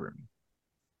the locker room?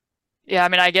 Yeah, I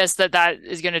mean, I guess that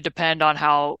is going to depend on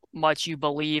how much you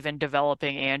believe in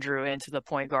developing Andrew into the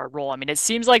point guard role. I mean, it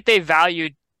seems like they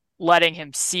valued letting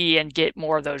him see and get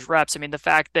more of those reps. I mean, the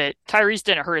fact that Tyrese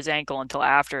didn't hurt his ankle until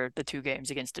after the 2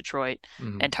 games against Detroit,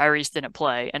 and Tyrese didn't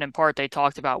play. And in part, they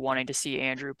talked about wanting to see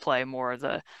Andrew play more of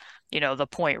the, the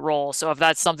point role. So if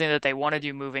that's something that they want to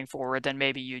do moving forward, then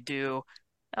maybe you do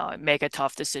make a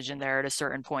tough decision there at a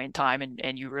certain point in time,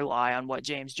 and you rely on what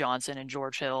James Johnson and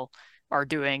George Hill are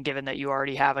doing, given that you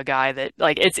already have a guy that,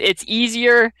 like, it's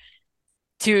easier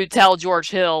to tell George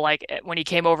Hill, like, when he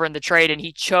came over in the trade and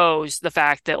he chose the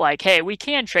fact that, like, hey, we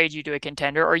can trade you to a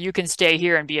contender or you can stay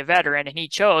here and be a veteran. And he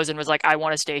chose and was like, I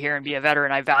want to stay here and be a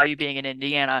veteran. I value being in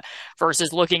Indiana,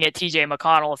 versus looking at TJ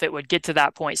McConnell, if it would get to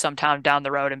that point sometime down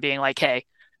the road, and being like, hey,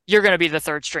 you're going to be the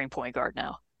 3rd string point guard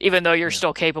now, even though you're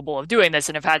still capable of doing this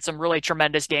and have had some really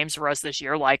tremendous games for us this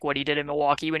year, like what he did in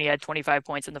Milwaukee when he had 25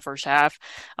 points in the first half.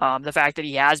 The fact that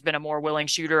he has been a more willing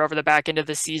shooter over the back end of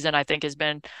the season, I think, has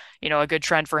been, a good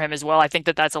trend for him as well. I think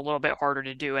that that's a little bit harder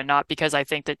to do, and not because I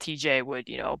think that TJ would,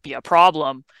 be a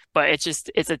problem, but it's just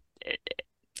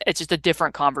a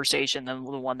different conversation than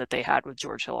the one that they had with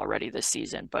George Hill already this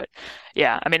season. But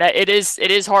yeah, I mean, it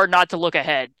is hard not to look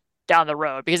ahead down the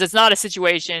road, because it's not a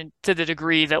situation to the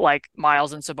degree that like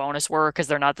Miles and Sabonis were, because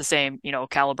they're not the same,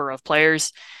 caliber of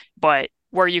players, but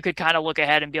where you could kind of look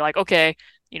ahead and be like, okay,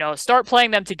 start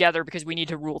playing them together, because we need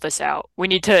to rule this out. We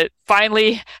need to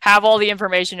finally have all the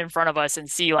information in front of us and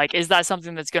see, like, is that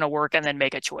something that's going to work, and then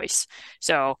make a choice.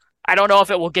 So I don't know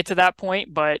if it will get to that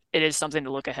point, but it is something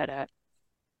to look ahead at.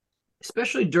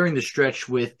 Especially during the stretch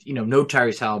with, no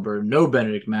Tyrese Halliburton, no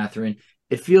Benedict Mathurin.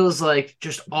 It feels like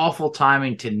just awful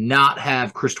timing to not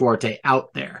have Chris Duarte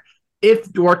out there. If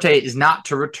Duarte is not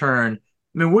to return,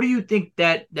 I mean, what do you think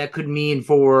that could mean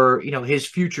for, his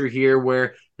future here,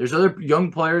 where there's other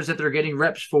young players that they're getting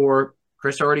reps for?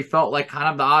 Chris already felt like kind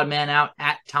of the odd man out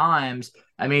at times.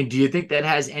 I mean, do you think that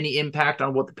has any impact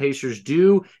on what the Pacers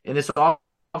do in this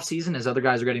offseason as other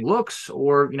guys are getting looks?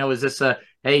 Or, is this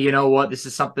hey, you know what, this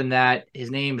is something that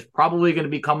his name is probably going to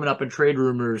be coming up in trade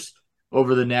rumors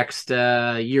over the next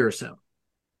year or so?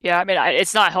 Yeah, I mean,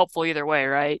 it's not helpful either way,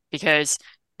 right? Because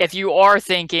if you are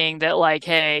thinking that, like,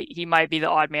 hey, he might be the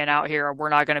odd man out here, or we're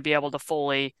not going to be able to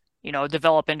fully,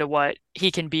 develop into what he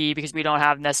can be because we don't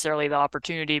have necessarily the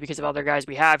opportunity because of other guys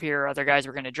we have here, or other guys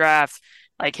we're going to draft,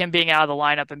 like, him being out of the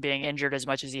lineup and being injured as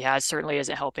much as he has certainly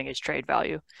isn't helping his trade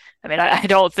value. I mean, I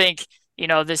don't think,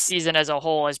 this season as a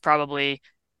whole is probably,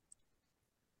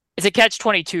 it's a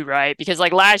catch-22, right? Because,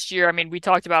 like, last year, I mean, we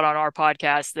talked about on our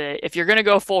podcast that if you're going to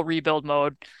go full rebuild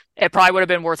mode, it probably would have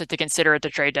been worth it to consider at the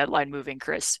trade deadline moving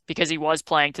Chris, because he was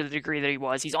playing to the degree that he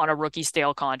was. He's on a rookie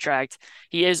stale contract.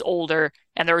 He is older,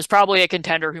 and there was probably a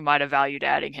contender who might have valued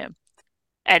adding him.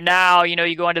 And now,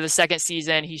 you go into the second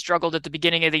season, he struggled at the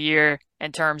beginning of the year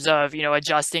in terms of,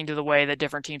 adjusting to the way that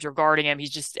different teams are guarding him.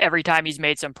 He's just, every time he's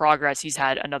made some progress, he's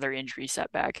had another injury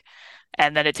setback.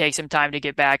 And then it takes him time to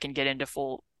get back and get into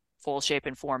full shape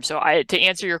and form. So to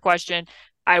answer your question,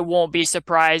 I won't be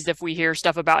surprised if we hear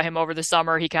stuff about him over the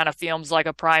summer. He kind of feels like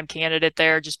a prime candidate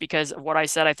there just because of what I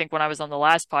said, I think, when I was on the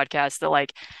last podcast, that,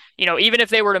 like, even if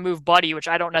they were to move Buddy, which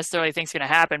I don't necessarily think is going to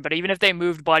happen, but even if they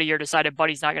moved Buddy or decided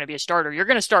Buddy's not going to be a starter, you're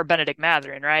going to start Benedict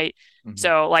Mathurin, right? Mm-hmm.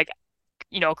 So, like,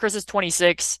 Chris is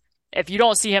 26. If you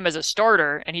don't see him as a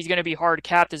starter and he's going to be hard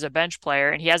capped as a bench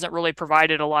player, and he hasn't really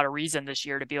provided a lot of reason this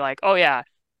year to be like, oh yeah,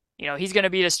 he's going to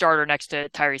be the starter next to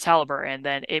Tyrese Haliburton, and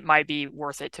then it might be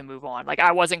worth it to move on. Like,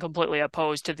 I wasn't completely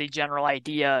opposed to the general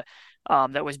idea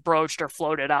that was broached or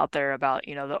floated out there about,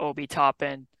 the Obi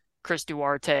Toppin, Chris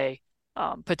Duarte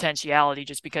potentiality,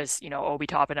 just because, Obi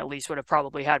Toppin at least would have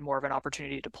probably had more of an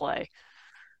opportunity to play.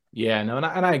 Yeah, no,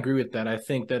 and I agree with that. I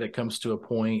think that it comes to a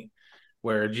point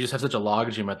where you just have such a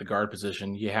logjam at the guard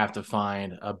position. You have to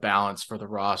find a balance for the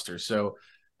roster. So,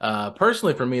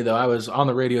 personally for me, though, I was on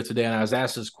the radio today and I was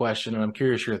asked this question, and I'm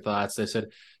curious your thoughts. They said,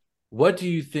 what do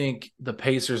you think the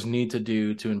Pacers need to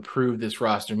do to improve this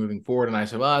roster moving forward? And I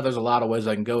said, well, there's a lot of ways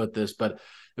I can go with this, but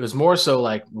it was more so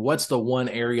like, what's the one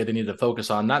area they need to focus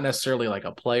on? Not necessarily like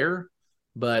a player,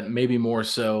 but maybe more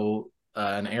so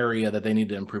an area that they need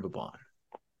to improve upon.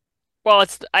 Well,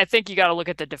 I think you got to look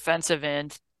at the defensive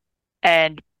end,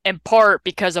 and in part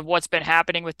because of what's been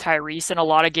happening with Tyrese in a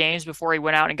lot of games before he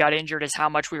went out and got injured, is how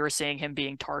much we were seeing him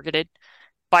being targeted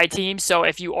by teams. So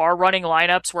if you are running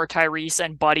lineups where Tyrese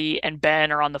and Buddy and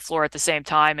Ben are on the floor at the same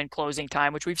time in closing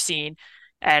time, which we've seen,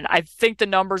 and I think the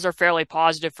numbers are fairly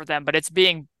positive for them, but it's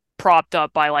being propped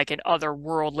up by like an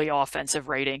otherworldly offensive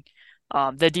rating.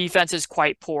 The defense is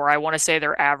quite poor. I want to say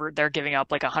they're giving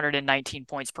up like 119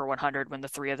 points per 100 when the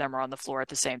three of them are on the floor at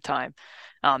the same time,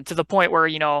 to the point where,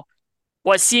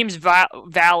 what seems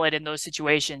valid in those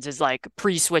situations is like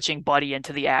pre-switching Buddy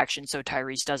into the action so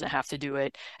Tyrese doesn't have to do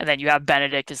it. And then you have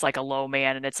Benedict as like a low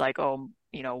man, and it's like, oh,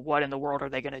 what in the world are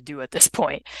they going to do at this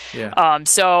point? Yeah.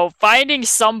 So finding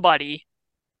somebody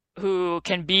who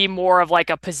can be more of like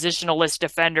a positionalist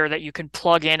defender that you can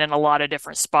plug in a lot of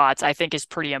different spots, I think is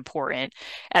pretty important.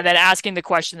 And then asking the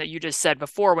question that you just said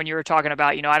before when you were talking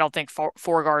about, I don't think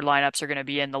four guard lineups are going to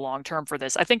be in the long term for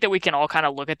this. I think that we can all kind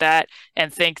of look at that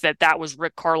and think that that was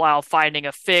Rick Carlisle finding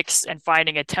a fix and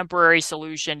finding a temporary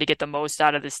solution to get the most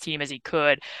out of this team as he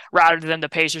could, rather than the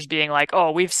Pacers being like,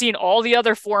 oh, we've seen all the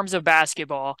other forms of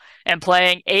basketball and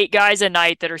playing 8 guys a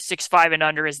night that are 6'5" and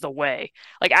under is the way.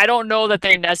 Like, I don't know that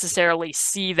they necessarily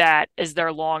see that as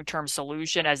their long-term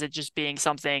solution, as it just being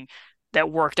something that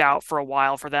worked out for a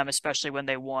while for them, especially when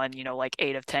they won, like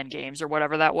 8 of 10 games or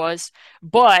whatever that was.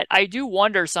 But I do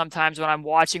wonder sometimes when I'm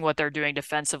watching what they're doing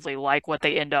defensively, like what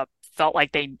they felt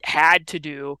like they had to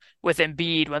do with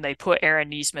Embiid when they put Aaron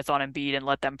Nesmith on Embiid and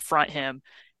let them front him.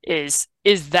 Is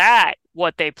that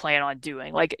what they plan on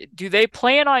doing? Like, do they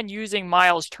plan on using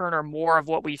Miles Turner more of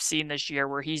what we've seen this year,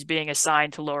 where he's being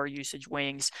assigned to lower usage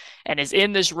wings and is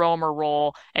in this roamer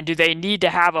role? And do they need to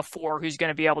have a 4 who's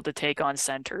going to be able to take on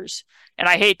centers? And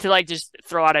I hate to like just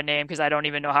throw out a name because I don't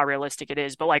even know how realistic it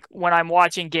is, but like when I'm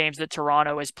watching games that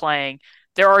Toronto is playing,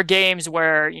 there are games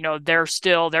where,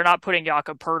 they're not putting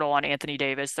Jakob Poeltl on Anthony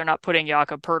Davis. They're not putting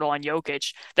Jakob Poeltl on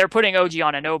Jokic. They're putting OG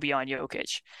Anunoby on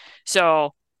Jokic.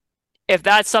 So if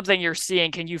that's something you're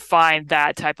seeing, can you find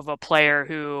that type of a player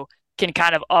who can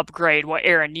kind of upgrade what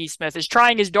Aaron Nesmith is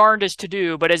trying his darndest to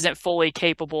do, but isn't fully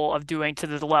capable of doing to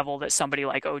the level that somebody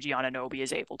like OG Anunoby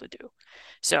is able to do?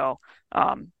 So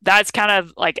that's kind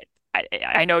of like,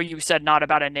 I know you said not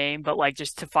about a name, but like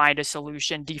just to find a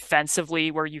solution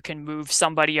defensively where you can move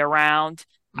somebody around.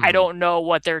 Mm-hmm. I don't know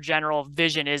what their general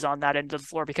vision is on that end of the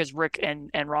floor, because Rick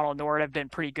and Ronald Nord have been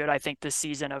pretty good, I think, this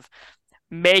season of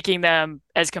making them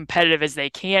as competitive as they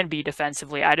can be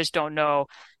defensively. I just don't know,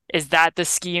 is that the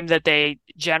scheme that they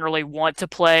generally want to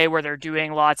play, where they're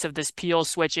doing lots of this peel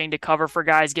switching to cover for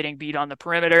guys getting beat on the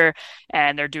perimeter,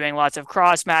 and they're doing lots of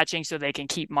cross matching so they can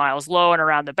keep Miles low and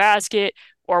around the basket?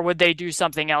 Or would they do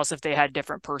something else if they had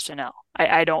different personnel?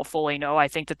 I don't fully know. I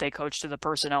think that they coach to the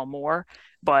personnel more,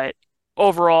 but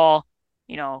overall,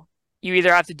 you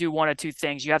either have to do one of two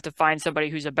things. You have to find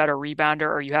somebody who's a better rebounder,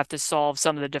 or you have to solve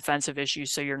some of the defensive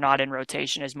issues so you're not in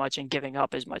rotation as much and giving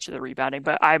up as much of the rebounding.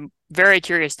 But I'm very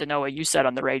curious to know what you said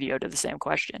on the radio to the same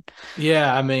question.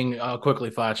 Yeah, I mean, quickly,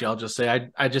 Facci, I'll just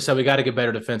say, I just said we got to get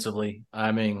better defensively.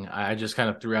 I mean, I just kind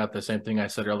of threw out the same thing I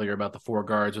said earlier about the 4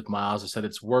 guards with Miles. I said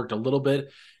it's worked a little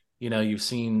bit. You've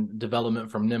seen development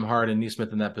from Nembhard and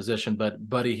Nesmith in that position, but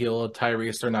Buddy Hield,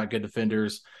 Tyrese, they're not good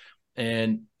defenders.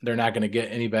 And they're not going to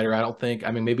get any better, I don't think.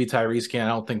 I mean, maybe Tyrese can.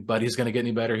 I don't think Buddy's going to get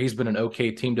any better. He's been an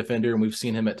okay team defender, and we've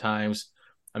seen him at times.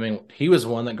 I mean, he was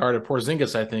one that guarded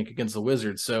Porzingis, I think, against the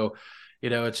Wizards. So,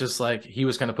 it's just like he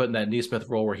was kind of put in that Nesmith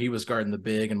role where he was guarding the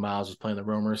big and Miles was playing the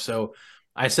roamer. So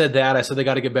I said that. I said they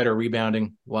got to get better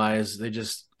rebounding wise. They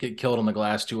just get killed on the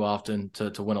glass too often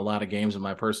to win a lot of games, in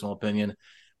my personal opinion.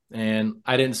 And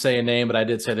I didn't say a name, but I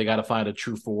did say they got to find a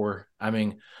true four. I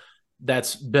mean,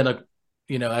 that's been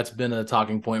a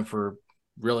talking point for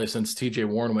really since TJ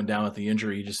Warren went down with the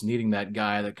injury, just needing that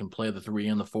guy that can play the 3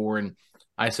 and the 4. And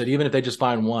I said, even if they just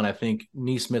find one, I think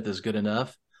Nesmith is good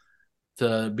enough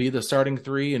to be the starting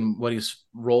 3 and what he's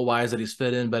role wise that he's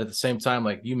fit in. But at the same time,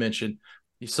 like you mentioned,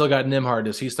 you still got Nembhard.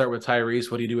 Does he start with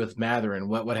Tyrese? What do you do with Mathurin?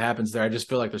 What happens there? I just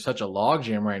feel like there's such a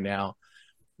logjam right now.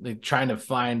 Trying to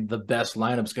find the best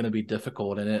lineup is going to be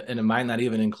difficult, and it might not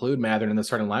even include Mathurin in the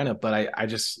starting lineup. But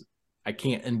I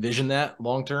can't envision that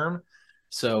long term.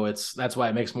 So that's why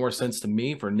it makes more sense to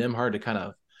me for Nembhard to kind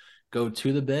of go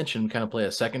to the bench and kind of play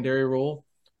a secondary role.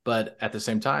 But at the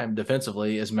same time,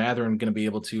 defensively, is Mathurin going to be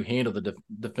able to handle the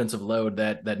defensive load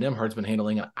that Nembhard's been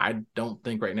handling? I don't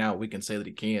think right now we can say that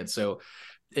he can. So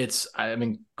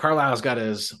Carlisle's got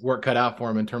his work cut out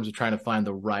for him in terms of trying to find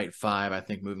the right 5, I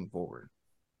think, moving forward.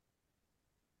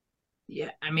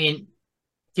 Yeah, I mean,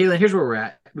 Caitlin, here's where we're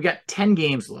at. We got 10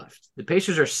 games left. The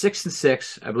Pacers are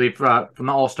 6-6, I believe, from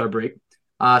the All-Star break,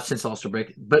 since All-Star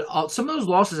break. But some of those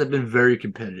losses have been very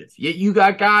competitive. Yet you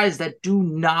got guys that do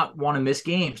not want to miss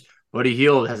games. Buddy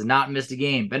Hield has not missed a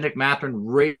game. Bennedict Mathurin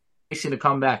racing to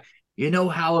come back.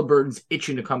 Halliburton's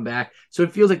itching to come back. So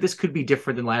it feels like this could be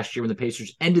different than last year when the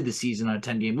Pacers ended the season on a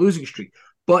 10-game losing streak.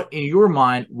 But in your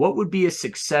mind, what would be a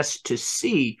success to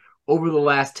see over the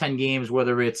last 10 games,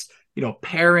 whether it's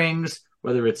pairings,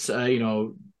 whether it's,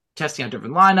 testing out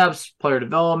different lineups, player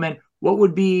development? What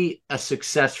would be a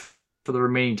success for the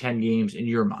remaining 10 games in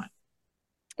your mind?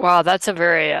 Wow, that's a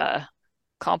very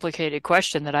complicated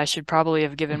question that I should probably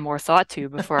have given more thought to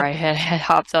before I had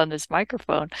hopped on this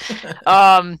microphone.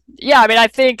 I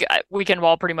think we can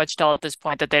all pretty much tell at this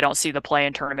point that they don't see the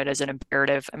play-in tournament as an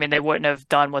imperative. I mean, they wouldn't have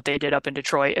done what they did up in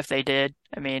Detroit if they did.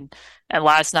 I mean, and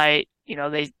last night,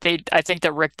 I think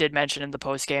that Rick did mention in the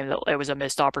post game that it was a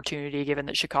missed opportunity given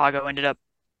that Chicago ended up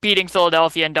beating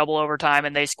Philadelphia in double overtime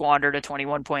and they squandered a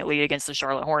 21-point lead against the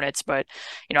Charlotte Hornets. But,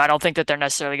 I don't think that they're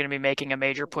necessarily going to be making a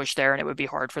major push there, and it would be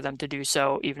hard for them to do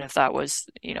so, even if that was,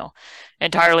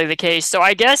 entirely the case. So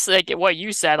I guess like what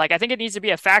you said, I think it needs to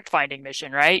be a fact-finding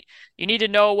mission, right? You need to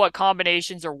know what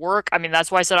combinations are work. I mean,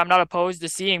 that's why I said I'm not opposed to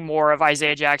seeing more of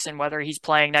Isaiah Jackson, whether he's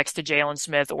playing next to Jalen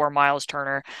Smith or Miles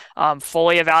Turner,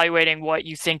 fully evaluating what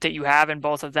you think that you have in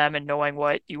both of them and knowing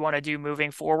what you want to do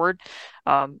moving forward.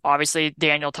 Obviously,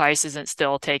 Daniel Theis isn't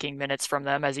still taking minutes from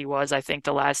them as he was, I think,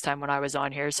 the last time when I was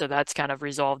on here. So that's kind of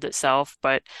resolved itself.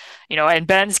 But, in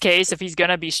Ben's case, if he's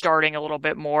going to be starting a little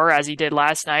bit more as he did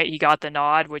last night, he got the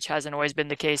nod, which hasn't always been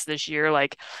the case this year.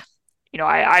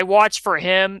 I watch for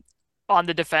him on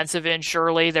the defensive end.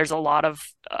 Surely there's a lot of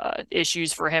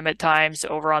issues for him at times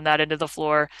over on that end of the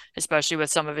floor, especially with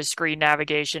some of his screen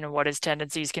navigation and what his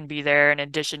tendencies can be there, in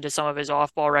addition to some of his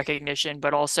off-ball recognition.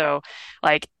 But also,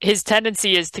 his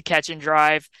tendency is to catch and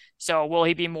drive. So will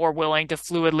he be more willing to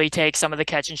fluidly take some of the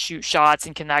catch and shoot shots,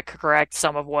 and can that correct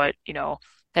some of what,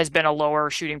 has been a lower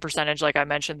shooting percentage, like I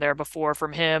mentioned there before,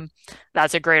 from him?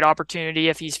 That's a great opportunity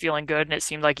if he's feeling good, and it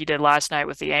seemed like he did last night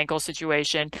with the ankle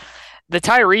situation. The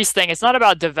Tyrese thing, it's not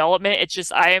about development. It's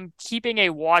just I am keeping a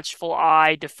watchful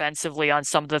eye defensively on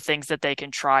some of the things that they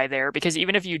can try there. Because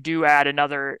even if you do add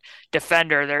another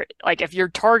defender there, if you're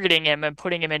targeting him and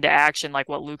putting him into action like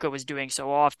what Luka was doing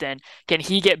so often, can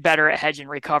he get better at hedge and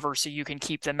recover so you can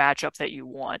keep the matchup that you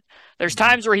want? There's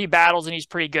times where he battles and he's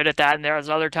pretty good at that, and there's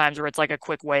other times where it's like a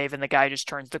quick wave and the guy just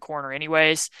turns the corner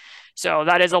anyways. So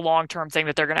that is a long-term thing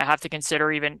that they're going to have to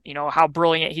consider. Even, how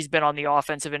brilliant he's been on the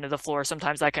offensive end of the floor,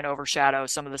 sometimes that can overshadow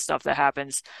some of the stuff that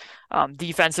happens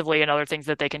defensively and other things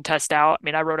that they can test out. I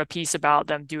mean, I wrote a piece about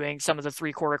them doing some of the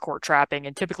three-quarter court trapping,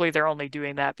 and typically they're only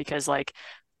doing that because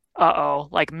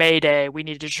Mayday, we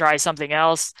need to try something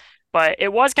else. But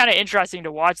it was kind of interesting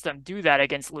to watch them do that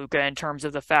against Luka in terms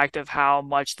of the fact of how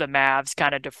much the Mavs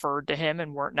kind of deferred to him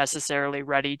and weren't necessarily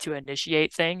ready to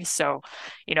initiate things. So,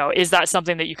 is that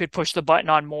something that you could push the button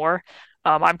on more?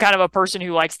 I'm kind of a person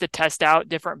who likes to test out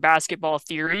different basketball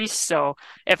theories. So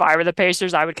if I were the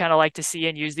Pacers, I would kind of like to see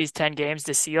and use these 10 games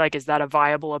to see, is that a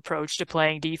viable approach to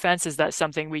playing defense? Is that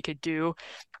something we could do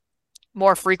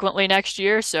more frequently next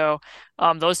year? So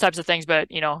those types of things. But,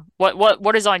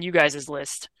 what is on you guys'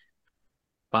 list?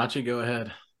 Bocce, go ahead.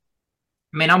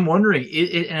 I mean, I'm wondering,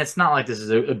 and it's not like this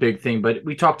is a big thing, but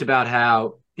we talked about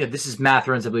how this is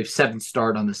Mathurin's, I believe, 7th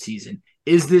start on the season.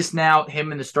 Is this now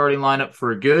him in the starting lineup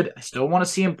for good? I still want to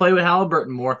see him play with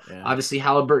Halliburton more. Yeah. Obviously,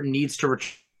 Halliburton needs to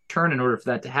return in order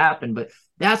for that to happen, but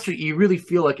that's what you really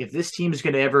feel like if this team is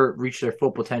going to ever reach their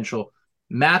full potential,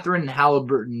 Mathurin and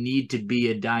Halliburton need to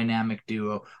be a dynamic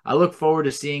duo. I look forward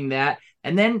to seeing that.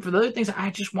 And then for the other things,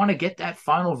 I just want to get that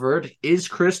final verdict. Is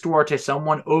Chris Duarte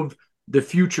someone of the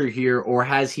future here, or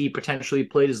has he potentially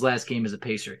played his last game as a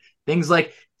Pacer? Things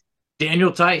like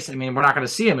Daniel Theis, I mean, we're not going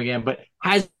to see him again, but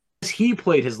has he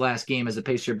played his last game as a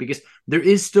Pacer? Because there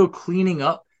is still cleaning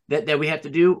up that we have to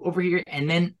do over here. And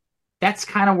then that's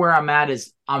kind of where I'm at.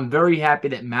 Is I'm very happy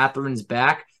that Mathurin's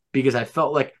back, because I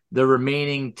felt like the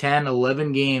remaining 10,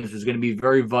 11 games was going to be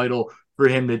very vital for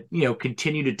him to,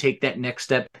 continue to take that next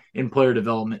step in player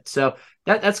development. So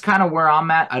that's kind of where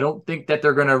I'm at. I don't think that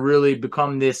they're going to really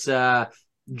become this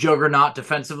juggernaut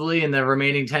defensively in the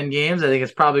remaining 10 games. I think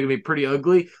it's probably going to be pretty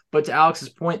ugly. But to Alex's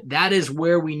point, that is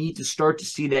where we need to start to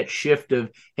see that shift of,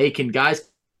 hey, can guys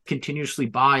continuously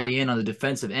buy in on the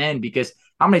defensive end? Because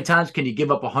how many times can you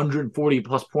give up 140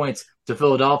 plus points to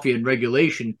Philadelphia in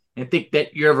regulation and think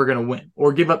that you're ever going to win,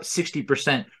 or give up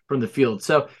 60% from the field?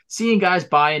 So seeing guys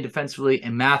buy in defensively,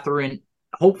 and Mathurin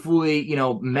hopefully,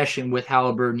 meshing with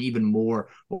Halliburton even more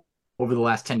over the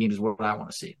last 10 games is what I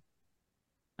want to see.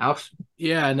 Alex?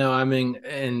 Yeah, no, I mean,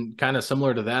 and kind of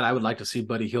similar to that, I would like to see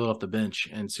Buddy Hield off the bench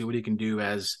and see what he can do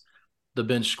as the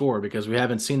bench scorer, because we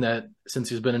haven't seen that since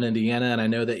he's been in Indiana. And I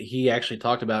know that he actually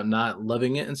talked about not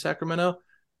loving it in Sacramento,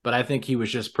 but I think he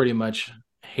was just pretty much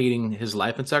hating his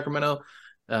life in Sacramento,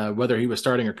 whether he was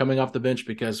starting or coming off the bench,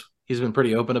 because he's been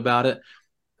pretty open about it.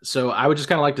 So I would just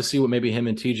kind of like to see what maybe him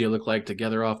and TJ look like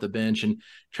together off the bench, and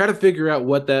try to figure out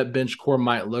what that bench core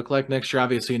might look like next year.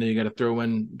 Obviously, you got to throw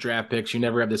in draft picks. You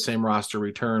never have the same roster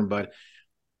return, but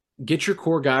get your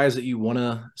core guys that you want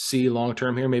to see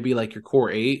long-term here, maybe like your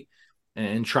core 8,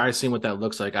 and try seeing what that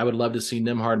looks like. I would love to see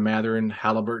Nembhard, Mathurin,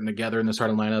 Halliburton together in the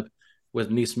starting lineup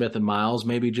with Nesmith and Miles,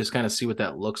 maybe just kind of see what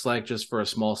that looks like just for a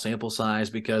small sample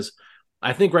size, because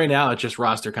I think right now it's just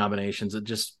roster combinations. It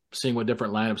just seeing what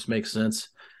different lineups make sense.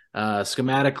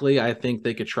 Schematically, I think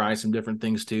they could try some different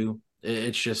things too.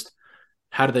 It's just,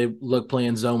 how do they look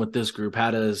playing zone with this group?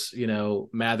 How does,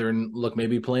 Mathurin look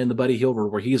maybe playing the Buddy Hield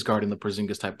where he's guarding the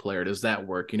Porzingis type player? Does that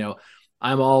work?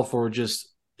 I'm all for just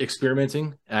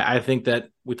experimenting. I think that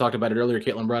we talked about it earlier.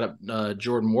 Caitlin brought up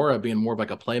Jordan Nwora being more of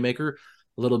like a playmaker,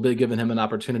 a little bit, giving him an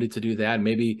opportunity to do that.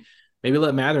 Maybe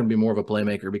let Mathurin be more of a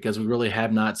playmaker, because we really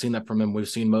have not seen that from him. We've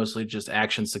seen mostly just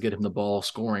actions to get him the ball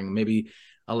scoring. Maybe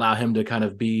allow him to kind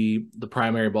of be the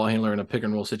primary ball handler in a pick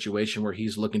and roll situation where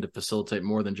he's looking to facilitate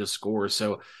more than just score.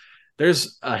 So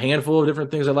there's a handful of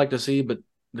different things I'd like to see, but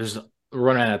we're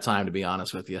running out of time, to be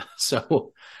honest with you.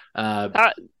 So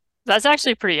that's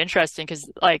actually pretty interesting,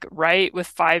 because right with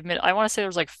 5 minutes, I want to say there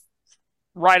was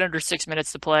right under 6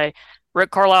 minutes to play,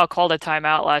 Rick Carlisle called a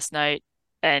timeout last night,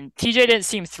 and TJ didn't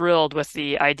seem thrilled with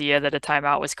the idea that a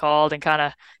timeout was called, and kind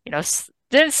of,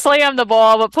 didn't slam the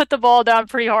ball, but put the ball down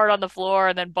pretty hard on the floor.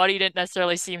 And then Buddy didn't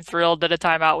necessarily seem thrilled that a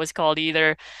timeout was called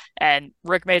either. And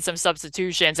Rick made some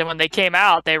substitutions. And when they came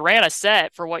out, they ran a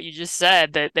set for what you just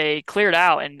said, that they cleared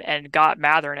out and got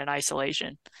Mathurin in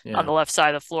isolation on the left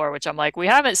side of the floor, which I'm like, we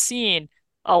haven't seen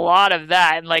a lot of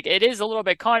that. And it is a little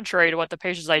bit contrary to what the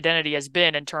Pacers' identity has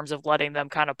been in terms of letting them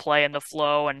kind of play in the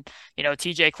flow. And,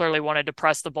 TJ clearly wanted to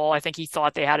press the ball. I think he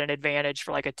thought they had an advantage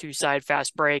for a 2-side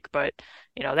fast break, but,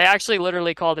 they actually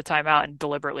literally called a timeout and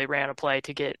deliberately ran a play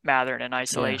to get Mathurin in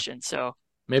isolation. Yeah. So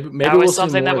maybe that was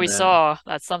something that we saw.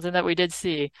 That's something that we did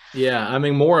see. Yeah. I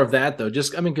mean, more of that though,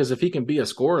 because if he can be a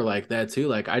scorer like that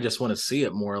too, I just want to see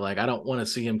it more. I don't want to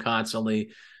see him constantly,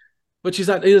 which he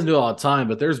doesn't do it all the time,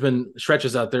 but there's been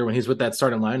stretches out there when he's with that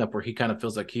starting lineup where he kind of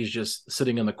feels like he's just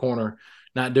sitting in the corner,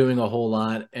 not doing a whole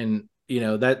lot. And,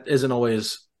 that isn't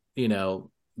always,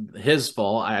 his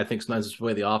fault. I think sometimes it's the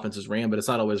way the offense is ran, but it's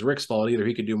not always Rick's fault either.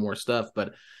 He could do more stuff,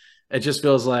 but it just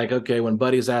feels like, okay, when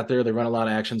Buddy's out there, they run a lot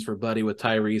of actions for Buddy with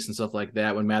Tyrese and stuff like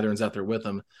that. When Mathurin's out there with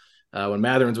him, when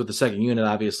Mathurin's with the second unit,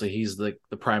 obviously he's the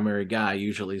primary guy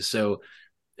usually. So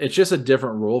it's just a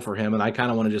different role for him. And I kind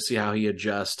of want to just see how he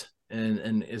adjusts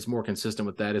and is more consistent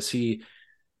with that. Is he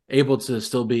able to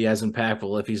still be as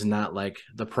impactful if he's not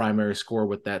the primary scorer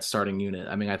with that starting unit?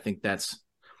 I mean, I think that's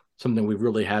something we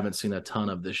really haven't seen a ton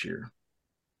of this year.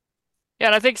 Yeah,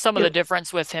 and I think some of the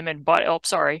difference with him and Buddy. Oh,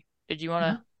 sorry. Did you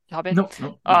want to hop in? No.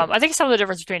 I think some of the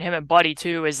difference between him and Buddy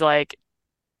too is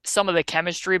some of the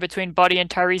chemistry between Buddy and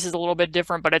Tyrese is a little bit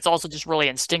different, but it's also just really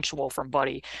instinctual from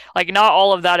Buddy. Not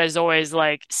all of that is always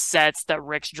sets that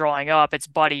Rick's drawing up. It's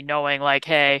Buddy knowing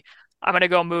hey, I'm going to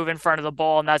go move in front of the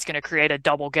ball, and that's going to create a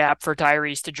double gap for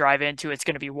Tyrese to drive into. It's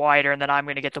going to be wider, and then I'm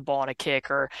going to get the ball on a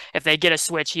kick. Or if they get a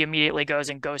switch, he immediately goes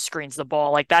and ghost screens the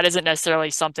ball. That isn't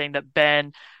necessarily something that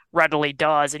Ben readily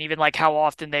does. And even how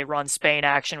often they run Spain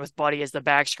action with Buddy as the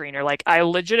back screener. I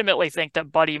legitimately think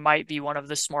that Buddy might be one of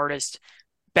the smartest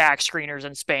back screeners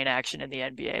and Spain action in the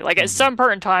NBA. Like at some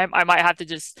point in time, I might have to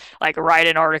just like write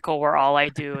an article where all I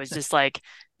do is just like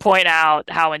point out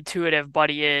how intuitive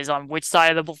Buddy is on which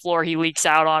side of the floor he leaks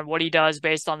out on, what he does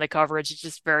based on the coverage. He's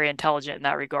just very intelligent in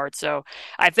that regard. So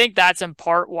I think that's in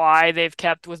part why they've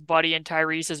kept with Buddy and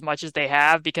Tyrese as much as they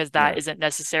have, because that isn't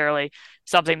necessarily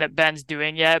something that Ben's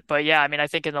doing yet. But yeah, I mean, I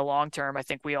think in the long term, I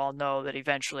think we all know that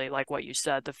eventually, like what you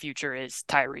said, the future is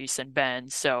Tyrese and Ben.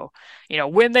 So, you know,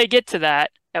 when they get to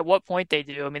that, at what point they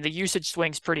do, I mean, the usage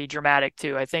swing's pretty dramatic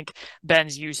too. I think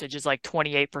Ben's usage is like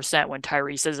 28% when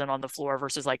Tyrese isn't on the floor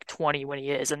versus like 20 when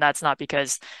he is. And that's not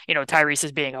because, you know, Tyrese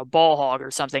is being a ball hog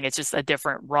or something. It's just a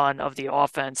different run of the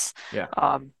offense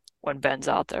when Ben's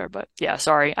out there. But yeah,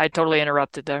 sorry, I totally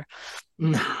interrupted there.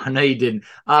 No, you didn't.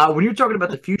 When you're talking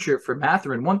about the future for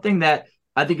Mathurin, one thing that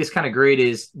I think is kind of great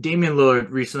is Damian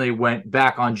Lillard recently went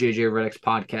back on JJ Redick's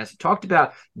podcast. He talked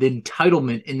about the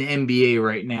entitlement in the NBA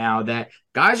right now, that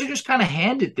guys are just kind of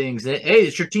handed things that, hey,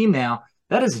 it's your team now.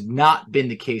 That has not been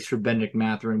the case for Bennedict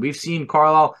Mathurin. We've seen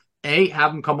Carlisle,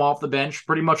 have him come off the bench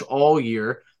pretty much all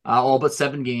year, all but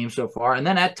 7 games so far. And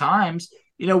then at times,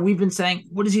 you know, we've been saying,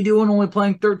 what is he doing only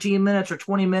playing 13 minutes or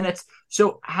 20 minutes?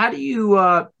 So how do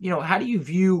you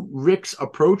view Rick's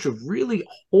approach of really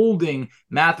holding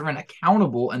Mathurin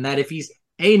accountable, and that if he's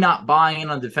not buying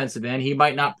in on defensive end, he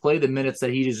might not play the minutes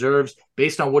that he deserves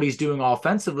based on what he's doing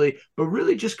offensively, but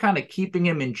really just kind of keeping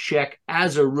him in check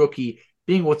as a rookie,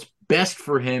 being what's best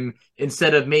for him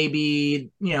instead of maybe,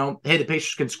 you know, hey, the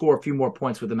Pacers can score a few more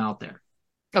points with him out there.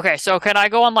 Okay, so can I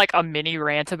go on like a mini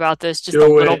rant about this just a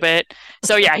little bit?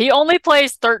 So yeah, he only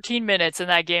plays 13 minutes in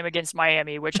that game against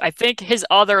Miami, which I think his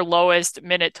other lowest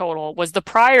minute total was the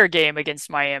prior game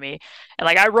against Miami. And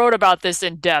like I wrote about this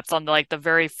in depth on like the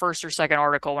very first or second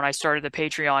article when I started the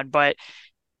Patreon, but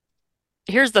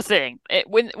here's the thing.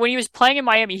 When he was playing in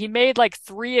Miami, he made like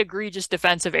 3 egregious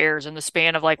defensive errors in the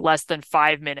span of like less than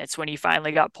 5 minutes when he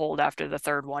finally got pulled after the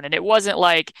third one. And it wasn't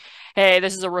like, hey,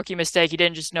 this is a rookie mistake. He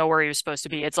didn't just know where he was supposed to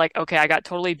be. It's like, okay, I got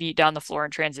totally beat down the floor in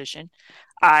transition.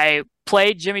 I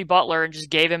played Jimmy Butler and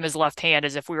just gave him his left hand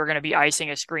as if we were going to be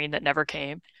icing a screen that never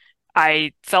came.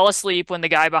 I fell asleep when the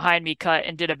guy behind me cut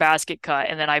and did a basket cut,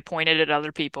 and then I pointed at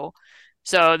other people.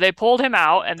 So they pulled him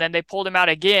out, and then they pulled him out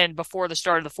again before the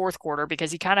start of the fourth quarter,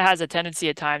 because he kind of has a tendency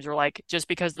at times where like, just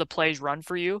because the plays run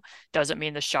for you doesn't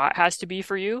mean the shot has to be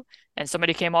for you. And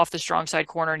somebody came off the strong side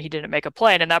corner and he didn't make a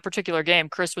play. And in that particular game,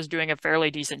 Chris was doing a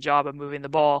fairly decent job of moving the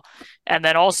ball. And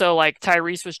then also like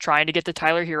Tyrese was trying to get the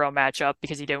Tyler Hero matchup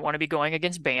because he didn't want to be going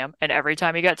against Bam. And every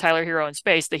time he got Tyler Hero in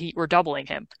space, the Heat were doubling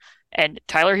him. And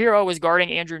Tyler Hero was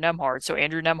guarding Andrew Nembhard, so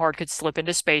Andrew Nembhard could slip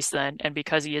into space then, and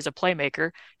because he is a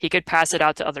playmaker, he could pass it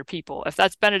out to other people. If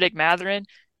that's Bennedict Mathurin,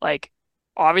 like,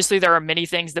 obviously there are many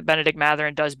things that Bennedict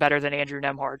Mathurin does better than Andrew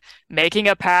Nembhard. Making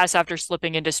a pass after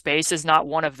slipping into space is not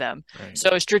one of them. Right.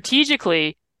 So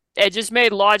strategically, it just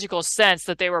made logical sense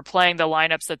that they were playing the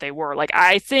lineups that they were. Like,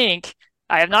 I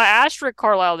have not asked Rick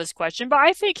Carlisle this question, but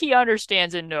I think he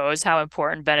understands and knows how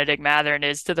important Bennedict Mathurin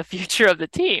is to the future of the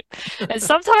team. And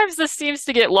sometimes this seems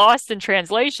to get lost in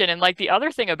translation. And like the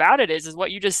other thing about it is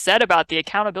what you just said about the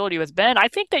accountability with Ben. I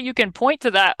think that you can point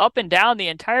to that up and down the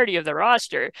entirety of the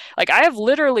roster. Like I have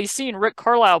literally seen Rick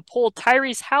Carlisle pull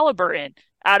Tyrese Halliburton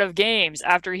out of games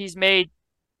after he's made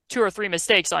 2 or 3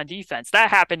 mistakes on defense. That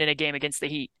happened in a game against the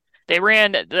Heat. They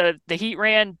ran the Heat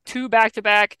ran 2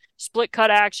 back-to-back split cut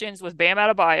actions with Bam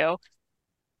Adebayo.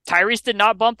 Tyrese did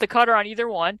not bump the cutter on either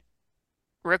one.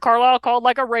 Rick Carlisle called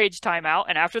like a rage timeout,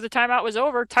 and after the timeout was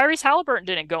over, Tyrese Halliburton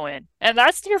didn't go in. And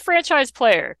that's your franchise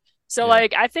player. So,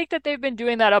 like, I think that they've been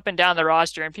doing that up and down the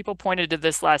roster, and people pointed to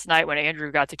this last night when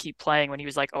Andrew got to keep playing when he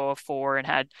was like 0 of 4 and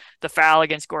had the foul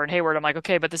against Gordon Hayward. I'm like,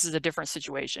 okay, but this is a different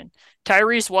situation.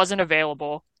 Tyrese wasn't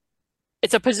available.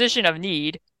 It's a position of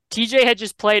need. TJ had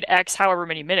just played X however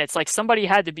many minutes. Like somebody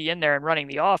had to be in there and running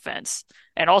the offense.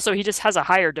 And also he just has a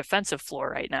higher defensive floor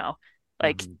right now.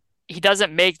 Like he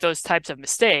doesn't make those types of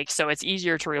mistakes. So it's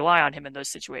easier to rely on him in those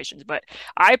situations. But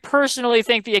I personally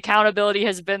think the accountability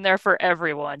has been there for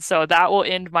everyone. So that will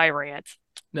end my rant.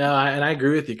 No, and I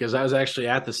agree with you because I was actually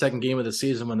at the second game of the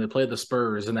season when they played the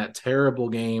Spurs in that terrible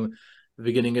game, the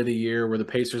beginning of the year where the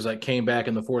Pacers like came back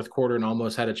in the fourth quarter and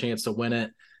almost had a chance to win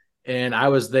it. And I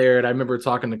was there, and I remember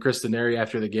talking to Chris Denari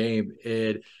after the game.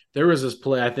 There was this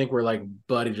play, I think, where like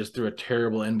Buddy just threw a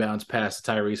terrible inbounds pass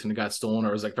to Tyrese, and it got stolen, or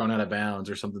it was like thrown out of bounds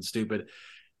or something stupid.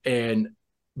 And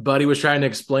Buddy was trying to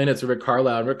explain it to Rick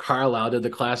Carlisle. And Rick Carlisle did the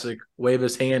classic wave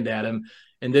his hand at him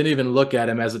and didn't even look at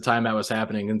him as the timeout was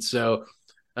happening. And so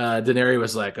Denari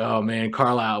was like, "Oh man,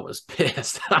 Carlisle was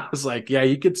pissed." I was like, "Yeah,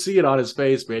 you could see it on his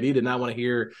face, man. He did not want to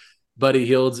hear Buddy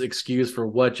Hield's excuse for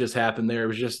what just happened there. It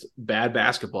was just bad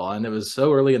basketball. And it was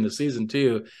so early in the season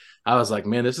too. I was like,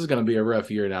 man, this is going to be a rough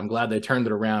year. And I'm glad they turned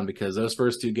it around because those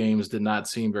first 2 games did not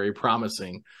seem very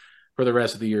promising for the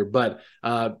rest of the year. But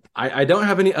I don't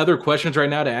have any other questions right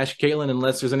now to ask you, Caitlin,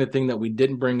 unless there's anything that we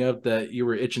didn't bring up that you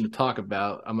were itching to talk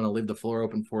about. I'm going to leave the floor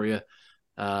open for you.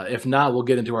 If not, we'll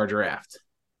get into our draft.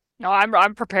 No,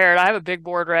 I'm prepared. I have a big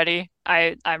board ready.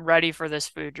 I'm ready for this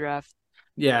food draft.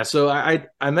 Yeah, so I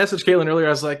messaged Caitlin earlier. I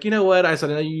was like, you know what? I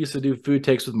said, I know you used to do food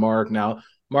takes with Mark. Now,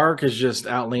 Mark is just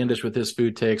outlandish with his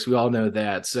food takes. We all know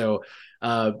that. So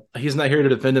he's not here to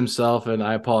defend himself, and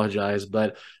I apologize.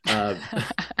 But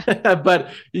but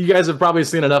you guys have probably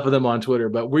seen enough of them on Twitter.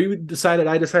 But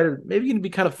I decided maybe it'd be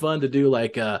kind of fun to do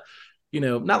like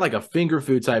not like a finger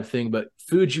food type thing, but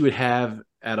foods you would have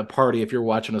at a party if you're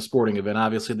watching a sporting event.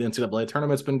 Obviously, the NCAA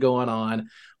tournament's been going on.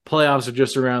 Playoffs are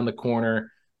just around the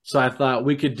corner. So I thought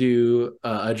we could do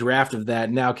a draft of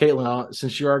that. Now, Caitlin,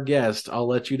 since you're our guest, I'll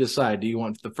let you decide. Do you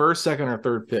want the first, second, or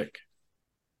third pick?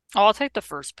 Oh, I'll take the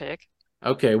first pick.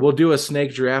 Okay, we'll do a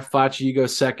snake draft. Foch, you go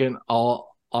second. I'll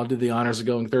do the honors of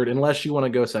going third, unless you want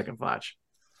to go second, Foch.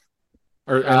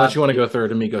 Or unless you want to go third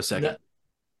and me go second.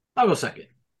 I'll go second.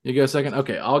 You go second?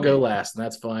 Okay, I'll go last, and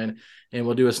that's fine. And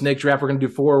we'll do a snake draft. We're going to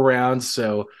do 4 rounds.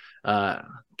 So,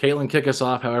 Caitlin, kick us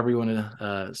off however you want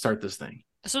to start this thing.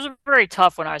 This was very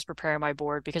tough when I was preparing my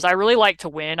board because I really like to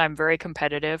win. I'm very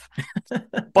competitive.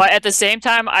 But at the same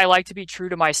time, I like to be true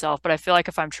to myself. But I feel like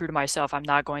if I'm true to myself, I'm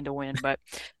not going to win. But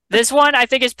this one, I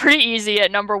think, is pretty easy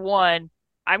at number 1.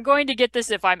 I'm going to get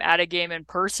this if I'm at a game in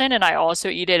person, and I also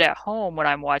eat it at home when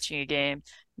I'm watching a game.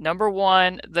 Number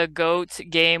 1, the GOAT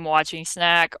game watching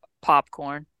snack,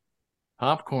 popcorn.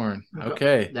 Popcorn.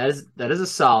 Okay. That is a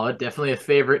solid, definitely a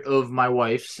favorite of my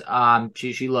wife's.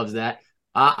 She loves that.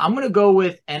 I'm going to go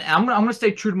with, and I'm going to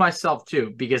stay true to myself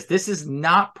too, because this is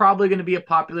not probably going to be a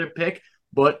popular pick,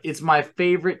 but it's my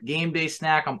favorite game day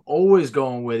snack. I'm always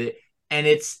going with it, and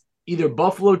it's either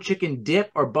buffalo chicken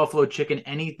dip or buffalo chicken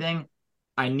anything.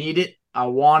 I need it. I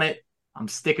want it. I'm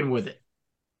sticking with it.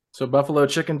 So buffalo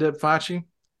chicken dip, Fachi?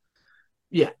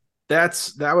 Yeah. That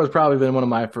was probably been one of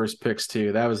my first picks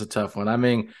too. That was a tough one. I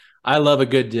mean, I love a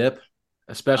good dip,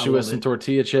 especially with some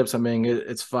tortilla chips. I mean,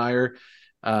 it's fire.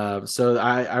 So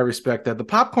I respect that. The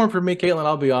popcorn for me, Caitlin,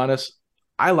 I'll be honest,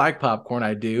 I like popcorn,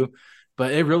 I do,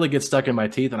 but it really gets stuck in my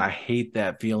teeth, and I hate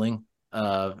that feeling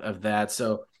of that.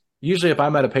 So usually if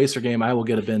I'm at a Pacer game, I will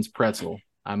get a Ben's pretzel.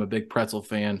 I'm a big pretzel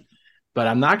fan, but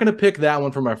I'm not going to pick that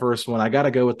one for my first one. I got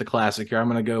to go with the classic here. I'm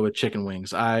going to go with chicken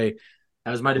wings.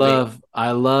 That was my debate.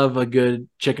 I love a good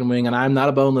chicken wing, and I'm not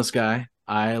a boneless guy.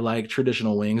 I like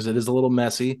traditional wings. It is a little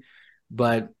messy,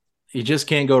 but you just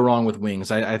can't go wrong with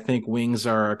wings. I think wings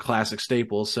are a classic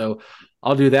staple. So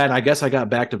I'll do that. And I guess I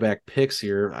got back-to-back picks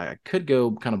here. I could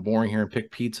go kind of boring here and pick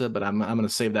pizza, but I'm going to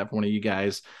save that for one of you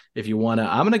guys if you want to.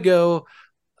 I'm going to go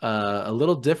a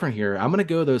little different here. I'm going to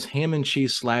go those ham and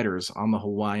cheese sliders on the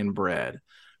Hawaiian bread.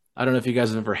 I don't know if you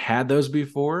guys have ever had those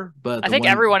before, but I think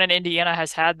everyone in Indiana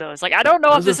has had those. Like, I don't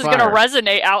know if this is going to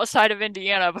resonate outside of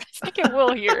Indiana, but I think it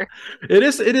will here. It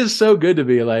is so good to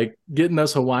be like getting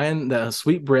those that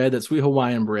sweet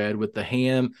Hawaiian bread with the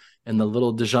ham and the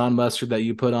little Dijon mustard that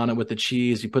you put on it with the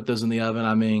cheese. You put those in the oven.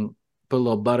 I mean, put a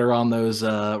little butter on those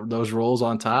rolls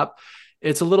on top.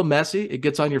 It's a little messy. It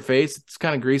gets on your face. It's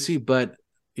kind of greasy, but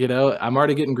I'm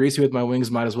already getting greasy with my wings.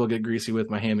 Might as well get greasy with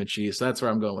my ham and cheese. So that's where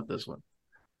I'm going with this one.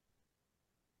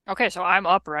 Okay, so I'm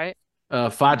up, right?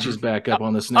 Fachi's back up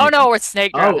on the snake. Oh no, it's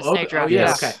snake draft. Snake draft.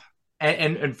 Yes. Okay.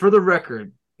 And for the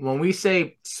record, when we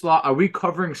say are we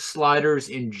covering sliders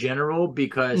in general?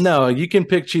 Because no, you can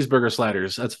pick cheeseburger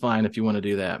sliders. That's fine if you want to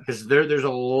do that. Because there's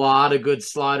a lot of good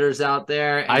sliders out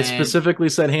there. And I specifically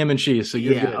said ham and cheese, so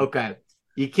you're good. Okay.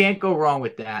 You can't go wrong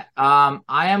with that. I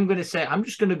am going to say I'm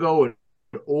just going to go with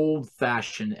old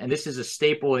fashioned, and this is a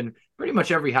staple in pretty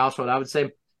much every household. I would say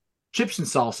chips and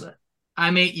salsa. I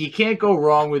mean, you can't go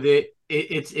wrong with it.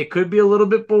 It could be a little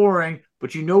bit boring,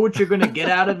 but you know what you're going to get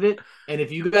out of it. And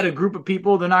if you've got a group of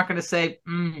people, they're not going to say,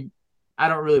 I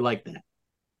don't really like that.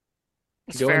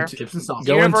 It's fair. Chips and salsa.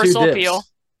 Universal appeal.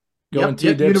 Going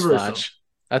two dips. Universal.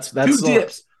 That's two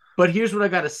dips. But here's what I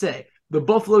got to say. The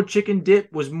buffalo chicken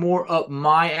dip was more up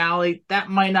my alley. That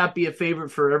might not be a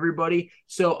favorite for everybody.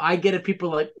 So I get it.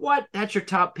 People are like, what? That's your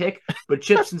top pick? But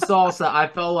chips and salsa, I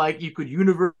felt like you could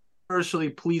universally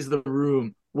please the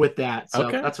room with that.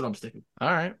 So that's what I'm sticking. All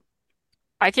right.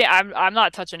 I can't. I'm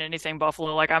not touching anything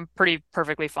buffalo. Like, I'm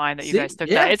perfectly fine that you guys took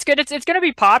that. It's good. It's going to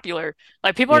be popular.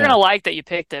 Like, people are going to like that you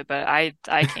picked it, but I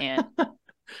can't.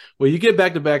 Well, you get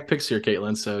back-to-back picks here,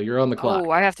 Caitlin, so you're on the clock.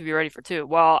 Oh, I have to be ready for two.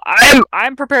 Well,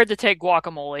 I'm prepared to take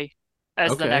guacamole.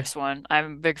 as the Okay. next one.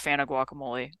 I'm a big fan of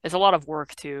guacamole. It's a lot of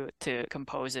work to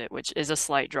compose it, which is a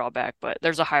slight drawback, but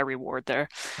there's a high reward there.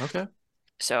 Okay.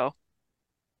 So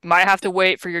might have to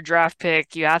wait for your draft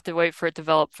pick. You have to wait for it to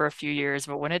develop for a few years,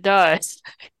 but when it does,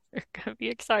 you're gonna be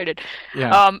excited.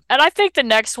 Yeah. And I think the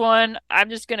next one, I'm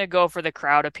just gonna go for the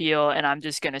crowd appeal, and I'm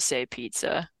just gonna say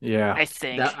pizza. Yeah. I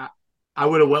think. I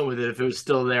would have went with it if it was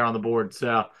still there on the board.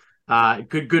 So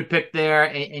good pick there.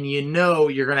 And you know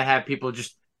you're going to have people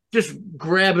just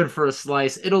grabbing for a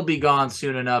slice. It'll be gone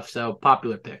soon enough. So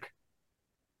popular pick.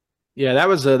 Yeah,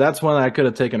 that's one I could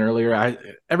have taken earlier.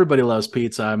 Everybody loves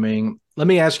pizza. I mean, let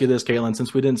me ask you this, Caitlin,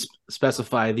 since we didn't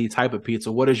specify the type of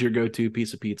pizza, what is your go-to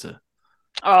piece of pizza?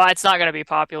 Oh, it's not gonna be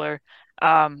popular.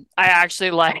 I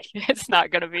actually like it's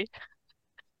not gonna be.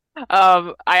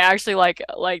 I actually like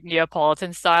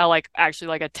Neapolitan style, like actually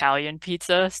like Italian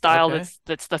pizza style. Okay.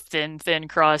 That's the thin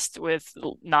crust with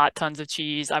not tons of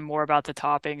cheese. I'm more about the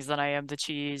toppings than I am the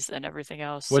cheese and everything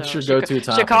else. What's So your go-to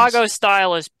toppings? Chicago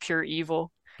style is pure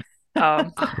evil.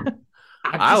 I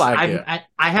like it.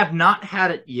 I have not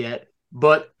had it yet,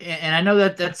 but and I know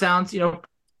that sounds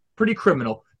pretty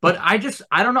criminal, but I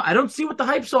don't know. I don't see what the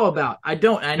hype's all about. I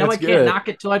don't. I know It's I can't good. knock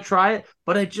it till I try it,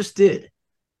 but I just did.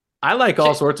 I like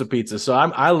all sorts of pizzas. So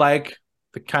I like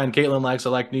the kind Caitlin likes.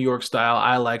 I like New York style.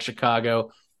 I like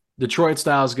Chicago. Detroit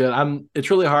style is good.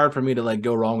 It's really hard for me to like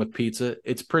go wrong with pizza.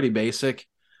 It's pretty basic.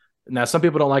 Now, some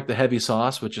people don't like the heavy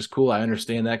sauce, which is cool. I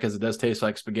understand that because it does taste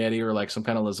like spaghetti or like some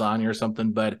kind of lasagna or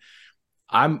something. But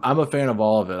I'm a fan of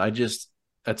all of it.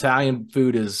 Italian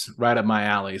food is right up my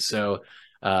alley. So,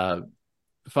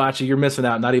 Facci, you're missing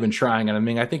out not even trying it. I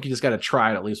mean, I think you just got to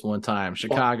try it at least one time.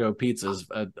 Chicago pizza is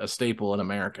a staple in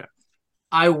America.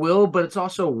 I will, but it's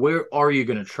also where are you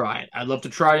going to try it? I'd love to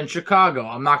try it in Chicago.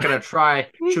 I'm not going to try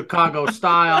Chicago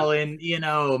style in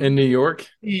In New York?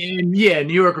 New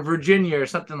York or Virginia or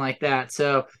something like that.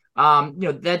 So,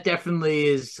 that definitely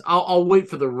is. I'll wait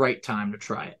for the right time to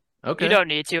try it. Okay. You don't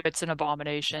need to. It's an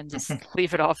abomination. Just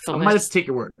leave it off the I might have to list. take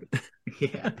your word.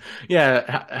 Yeah.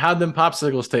 Yeah. How'd them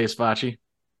popsicles taste, Facci?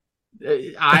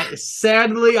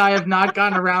 Sadly I have not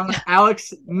gotten around.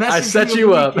 Alex messaged I set me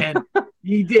you over the up. weekend.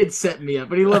 He did set me up,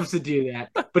 but he loves to do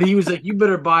that. But he was like, "You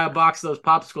better buy a box of those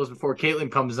popsicles before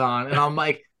Caitlin comes on." And I'm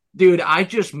like, "Dude, I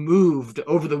just moved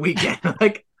over the weekend.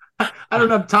 Like, I don't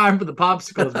have time for the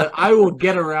popsicles, but I will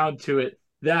get around to it.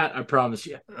 That I promise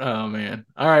you." Oh, man.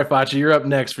 All right, Facci, you're up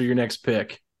next for your next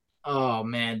pick. Oh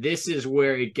man, this is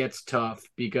where it gets tough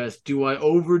because do I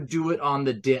overdo it on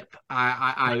the dip?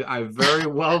 I very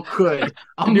well could.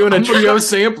 I'm doing a trio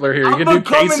sampler here. You I'm can do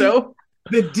becoming queso?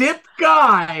 the dip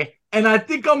guy, and I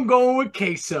think I'm going with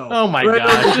queso. Oh my Right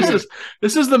gosh. over here.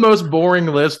 This is the most boring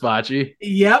list, Facci.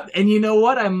 Yep, and you know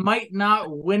what? I might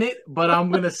not win it, but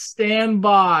I'm gonna stand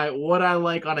by what I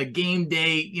like on a game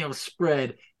day,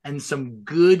 spread and some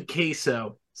good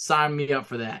queso. Sign me up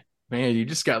for that. Man, you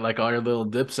just got like all your little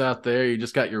dips out there. You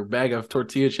just got your bag of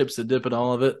tortilla chips to dip in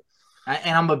all of it.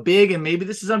 And I'm a big, and maybe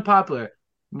this is unpopular,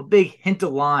 I'm a big hint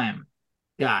of lime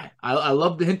guy. I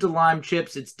love the hint of lime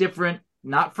chips. It's different,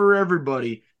 not for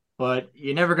everybody, but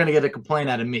you're never going to get a complaint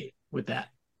out of me with that.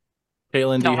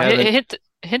 Caitlin, do No, you have it?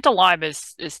 hint of lime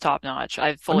is top notch.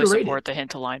 I fully Underrated. support the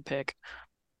hint of lime pick.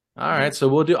 All right, so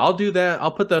I'll do that.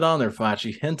 I'll put that on there,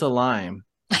 Facci. Hint of lime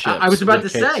chips. I was about to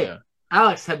with say, queso.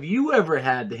 Alex, have you ever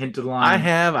had the hint of lime? I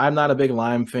have. I'm not a big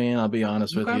lime fan. I'll be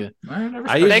honest with Okay. you. All right, I respect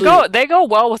I it. usually- They go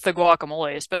well with the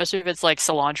guacamole, especially if it's like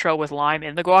cilantro with lime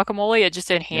in the guacamole. It just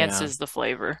enhances the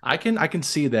flavor. I can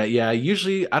see that. Yeah,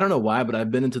 usually I don't know why, but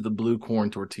I've been into the blue corn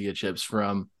tortilla chips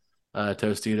from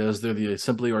Tostitos. They're the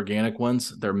simply organic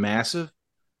ones. They're massive,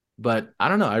 but I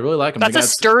don't know. I really like them. That's a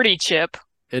sturdy chip.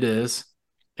 It is.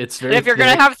 It's very. If you're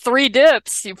gonna thick. have 3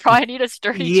 dips, you probably need a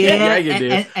sturdy chip. Yeah, you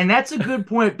do. And that's a good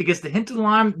point because the hint of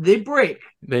lime, they break.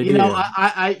 They You do. know,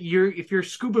 if you're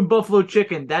scooping buffalo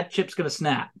chicken, that chip's gonna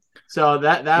snap. So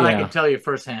that I Yeah. can tell you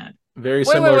firsthand. Very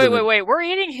similar. Wait. We're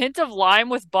eating hint of lime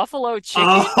with buffalo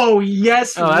chicken? Oh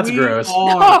yes, Oh, that's we gross.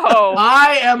 are. No.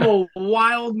 I am a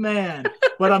wild man,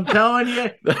 but I'm telling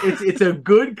you, it's a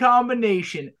good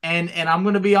combination. And I'm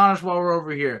gonna be honest while we're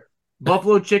over here.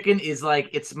 Buffalo chicken is like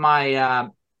it's my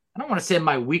I don't want to say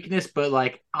my weakness, but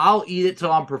like I'll eat it till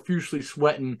I'm profusely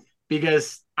sweating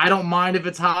because I don't mind if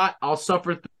it's hot. I'll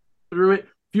suffer through it.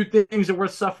 Few things are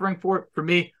worth suffering for. For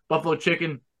me, buffalo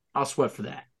chicken, I'll sweat for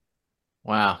that.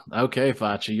 Wow. Okay,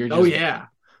 Facci, you're just Oh yeah,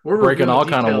 we're breaking reviewing all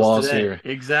kind of details walls today. here.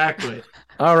 Exactly.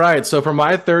 All right. So for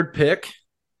my third pick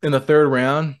in the third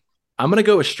round, I'm gonna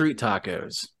go with street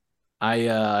tacos.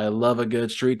 I love a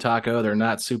good street taco. They're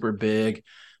not super big.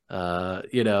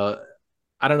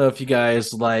 I don't know if you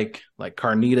guys like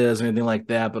carnitas or anything like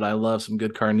that, but I love some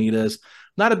good carnitas.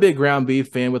 Not a big ground beef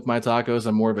fan with my tacos.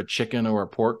 I'm more of a chicken or a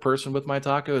pork person with my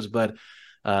tacos, but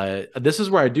this is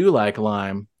where I do like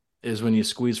lime, is when you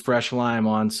squeeze fresh lime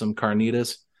on some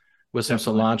carnitas with some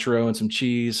cilantro and some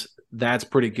cheese. That's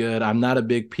pretty good. I'm not a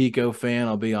big pico fan,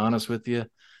 I'll be honest with you.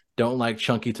 Don't like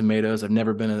chunky tomatoes. I've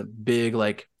never been a big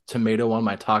like tomato on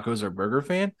my tacos or burger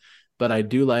fan, but I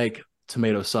do like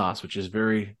tomato sauce, which is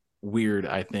very weird,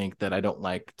 I think, that I don't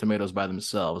like tomatoes by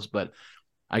themselves. But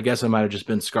I guess I might have just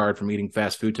been scarred from eating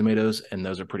fast food tomatoes, and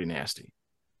those are pretty nasty.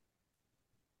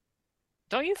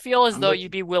 Don't you feel as though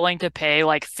you'd be willing to pay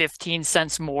like 15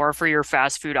 cents more for your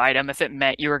fast food item if it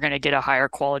meant you were going to get a higher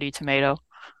quality tomato?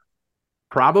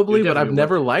 Probably, but I've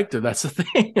never liked it. That's the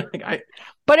thing.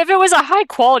 But if it was a high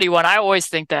quality one, I always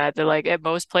think that like at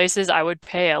most places I would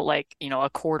pay a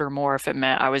quarter more if it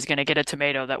meant I was going to get a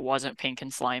tomato that wasn't pink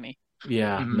and slimy.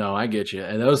 Yeah, no, I get you.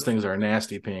 And those things are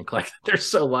nasty pink. Like they're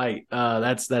so light.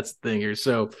 That's the thing here.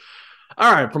 So,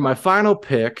 all right, for my final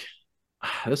pick,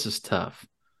 this is tough.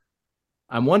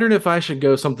 I'm wondering if I should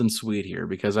go something sweet here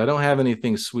because I don't have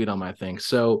anything sweet on my thing.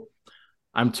 So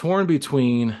I'm torn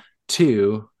between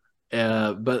two,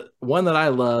 but one that I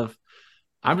love,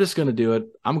 I'm just going to do it.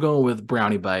 I'm going with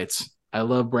brownie bites. I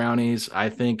love brownies. I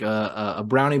think a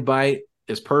brownie bite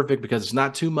is perfect because it's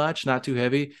not too much, not too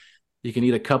heavy. You can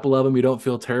eat a couple of them. You don't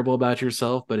feel terrible about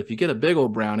yourself. But if you get a big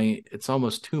old brownie, it's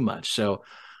almost too much. So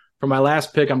for my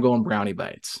last pick, I'm going brownie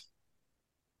bites.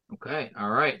 Okay. All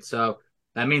right. So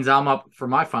that means I'm up for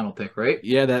my final pick, right?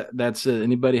 Yeah, that's it.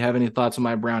 Anybody have any thoughts on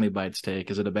my brownie bites take?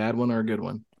 Is it a bad one or a good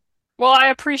one? Well, I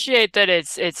appreciate that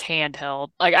it's handheld.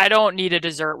 Like I don't need a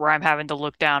dessert where I'm having to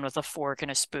look down with a fork and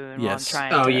a spoon while I'm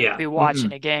trying to be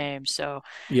watching a game. So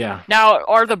yeah. Now,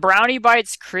 are the brownie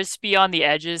bites crispy on the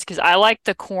edges? Because I like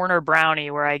the corner brownie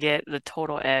where I get the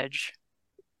total edge.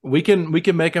 We can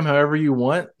make them however you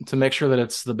want to make sure that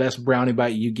it's the best brownie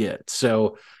bite you get.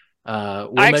 So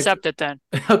I accept it then.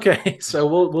 Okay, so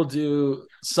we'll do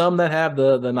some that have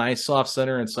the nice soft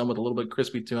center and some with a little bit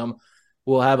crispy to them.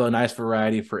 We'll have a nice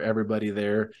variety for everybody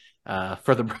there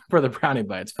for the brownie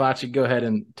bites. Facci, go ahead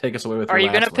and take us away with. Are you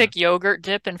going to pick yogurt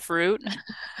dip and fruit?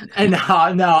 And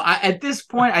no. At this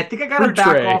point, I think I got to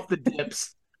back off the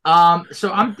dips.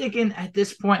 So I'm thinking at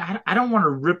this point, I don't want to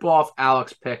rip off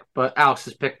Alex's pick,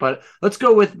 but let's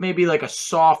go with maybe like a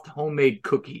soft homemade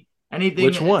cookie. Anything?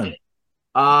 Which one?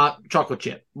 Chocolate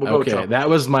chip. We'll go chocolate. That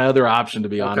was my other option, to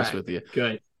be honest with you.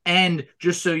 Good. And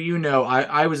just so you know,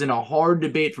 I was in a hard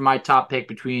debate for my top pick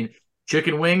between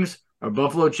chicken wings or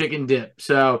buffalo chicken dip.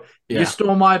 So you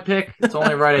stole my pick. It's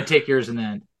only right I take yours in the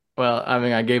end. Well, I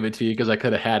mean, I gave it to you because I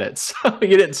could have had it. So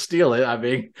you didn't steal it. I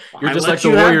mean, you're just like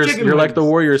the Warriors. You're like the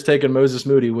Warriors taking Moses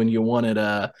Moody when you wanted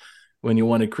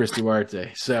Chris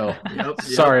Duarte. So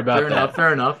sorry about that.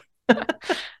 Fair enough. All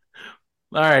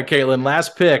right, Caitlin,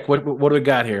 last pick. What do we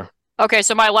got here? Okay,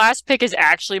 so my last pick is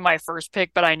actually my first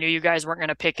pick, but I knew you guys weren't going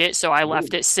to pick it, so I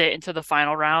left it sit into the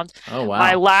final round. Oh, wow.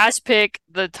 My last pick,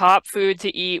 the top food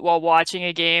to eat while watching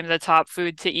a game, the top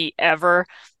food to eat ever,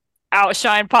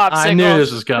 Outshine Popsicle. I knew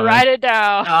this was coming. Write it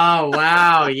down. Oh,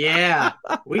 wow, yeah.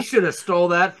 We should have stole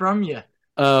that from you.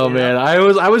 Oh, man, I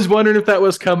was wondering if that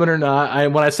was coming or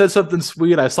not. When I said something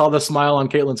sweet, I saw the smile on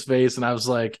Caitlin's face, and I was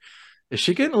like, is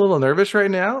she getting a little nervous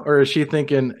right now? Or is she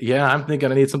thinking, yeah, I'm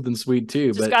thinking I need something sweet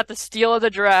too? Just got the steal of the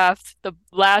draft, the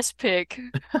last pick.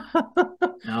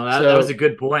 No, that was a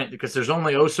good point because there's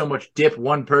only so much dip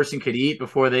one person could eat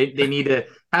before they need to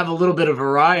have a little bit of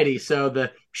variety. So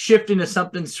the shift into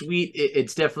something sweet,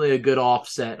 it's definitely a good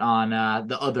offset on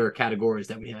the other categories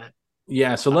that we had.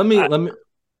 Yeah, so let me go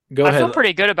ahead. I feel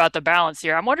pretty good about the balance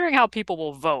here. I'm wondering how people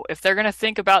will vote. If they're going to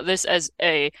think about this as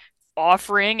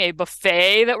offering a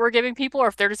buffet that we're giving people, or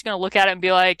if they're just going to look at it and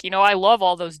be like, I love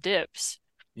all those dips.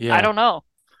 Yeah, I don't know.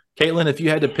 Caitlin, if you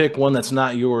had to pick one that's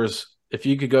not yours, if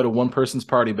you could go to one person's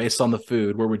party based on the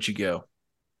food, where would you go?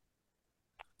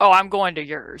 Oh, I'm going to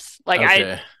yours. Like,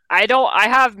 okay. I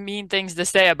have mean things to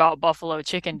say about buffalo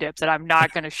chicken dips that I'm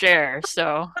not going to share.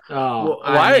 So,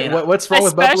 why? What's wrong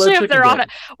with buffalo chicken dip?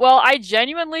 Well, I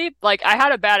genuinely I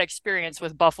had a bad experience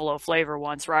with buffalo flavor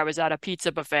once, where I was at a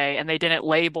pizza buffet and they didn't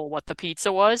label what the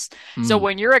pizza was. So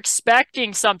when you're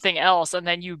expecting something else and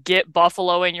then you get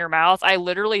buffalo in your mouth, I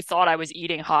literally thought I was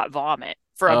eating hot vomit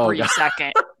for a brief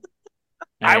second.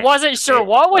 I wasn't sure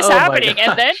what was happening,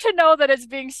 and then to know that it's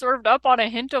being served up on a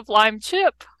hint of lime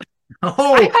chip.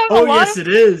 Yes, it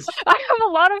is. I have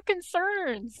a lot of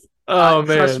concerns. Oh,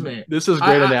 man. Trust me. This is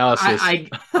great analysis.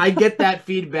 I get that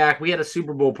feedback. We had a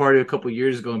Super Bowl party a couple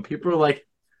years ago, and people were like,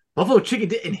 buffalo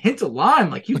chicken and hint of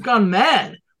lime, like you've gone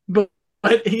mad. But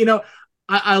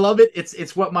I love it.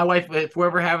 It's what my wife, if we're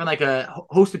ever having like a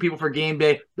host of people for game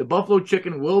day, the buffalo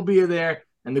chicken will be there.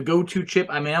 And the go-to chip,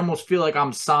 I mean, I almost feel like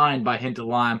I'm signed by Hint of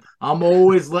Lime. I'm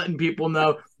always letting people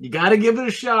know you got to give it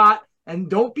a shot. And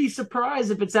don't be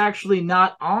surprised if it's actually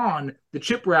not on the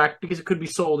chip rack because it could be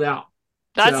sold out.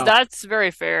 That's very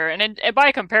fair. And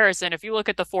by comparison, if you look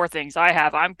at the 4 things I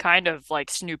have, I'm kind of like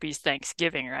Snoopy's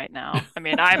Thanksgiving right now. I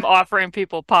mean, I'm offering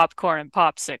people popcorn and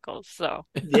popsicles. So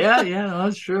yeah,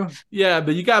 that's true. Yeah,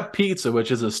 but you got pizza, which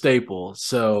is a staple.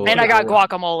 So and I got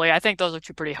guacamole. I think those are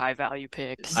 2 pretty high value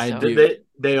picks. I so. do.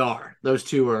 They are. Those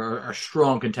 2 are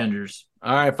strong contenders.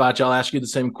 All right, Fach, I'll ask you the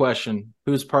same question.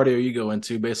 Whose party are you going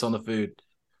to based on the food?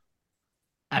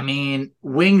 I mean,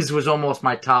 wings was almost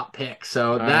my top pick,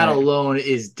 so that alone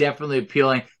is definitely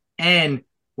appealing. And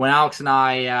when Alex and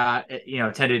I,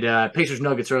 attended Pacers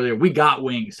Nuggets earlier, we got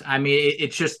wings. I mean,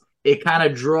 it kind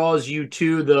of draws you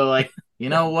to the like, you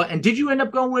know what? And did you end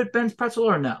up going with Ben's Pretzel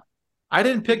or no? I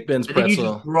didn't pick Ben's Pretzel. I think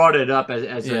you just brought it up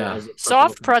as a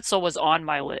soft pretzel was on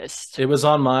my list. It was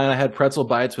on mine. I had pretzel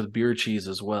bites with beer cheese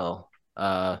as well.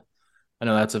 I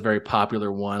know that's a very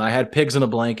popular one. I had pigs in a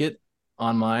blanket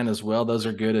on mine as well. Those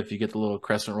are good if you get the little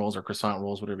crescent rolls or croissant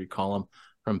rolls, whatever you call them,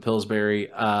 from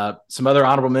Pillsbury. Some other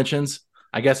honorable mentions.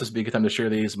 I guess this would be a good time to share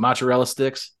these. Mozzarella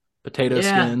sticks, potato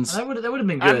skins. That would have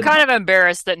been good. I'm kind of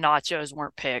embarrassed that nachos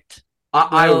weren't picked.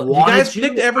 You guys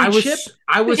picked every chip.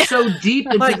 I was so deep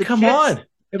into the come chips. on.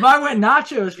 If I went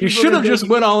nachos, you should have just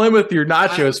went all in with your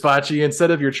nachos, Facci, instead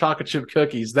of your chocolate chip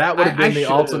cookies. That would have been the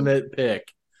ultimate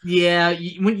pick. Yeah,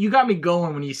 when you got me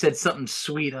going when you said something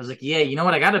sweet. I was like, yeah, you know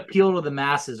what? I got to appeal to the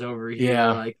masses over here.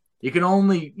 Yeah. Like you can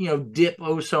only, dip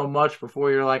so much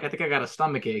before you're like, I think I got a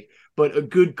stomachache. But a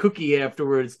good cookie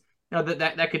afterwards,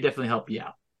 that could definitely help you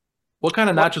out. What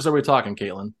kind of nachos are we talking,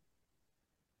 Caitlin?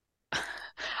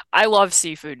 I love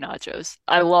seafood nachos.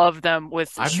 I love them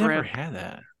with I've shrimp. never had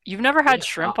that. You've never had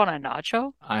shrimp on a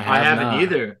nacho? I haven't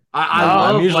either. I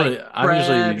love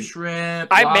crab,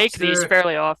 shrimp, I lobster. make these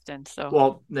fairly often. So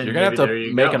well, then you're gonna have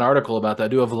to make an article about that.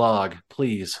 Do a vlog,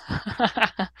 please,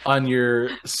 on your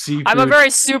seafood. I'm a very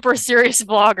super serious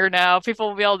vlogger now. People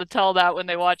will be able to tell that when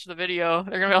they watch the video.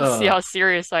 They're gonna be able to see how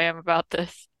serious I am about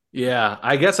this. Yeah,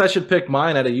 I guess I should pick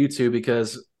mine out of you two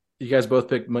because you guys both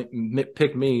pick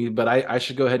me, but I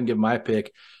should go ahead and give my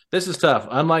pick. This is tough.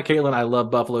 Unlike Caitlin, I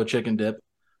love buffalo chicken dip.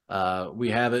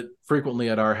 We have it frequently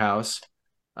at our house.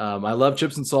 I love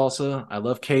chips and salsa. I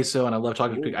love queso, and I love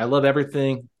chocolate cake. I love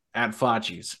everything at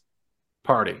Facci's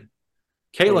party.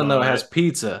 Caitlin, though, has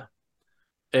pizza.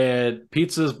 And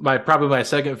pizza is probably my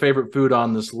second favorite food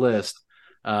on this list.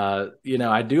 I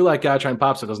do like Gauchine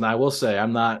popsicles. Now, I will say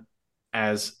I'm not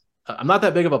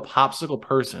that big of a popsicle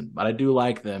person, but I do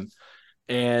like them.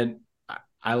 And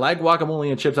I like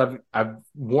guacamole and chips. I've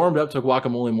warmed up to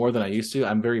guacamole more than I used to.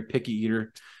 I'm a very picky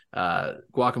eater.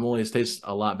 Guacamole has tasted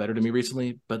a lot better to me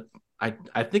recently, but I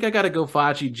think I got to go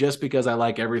Facci just because I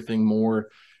like everything more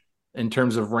in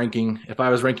terms of ranking. If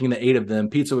I was ranking the 8 of them,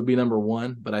 pizza would be number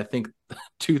 1, but I think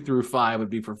 2 through 5 would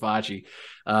be for Facci.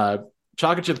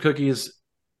 Chocolate chip cookies,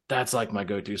 that's like my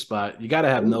go-to spot. You got to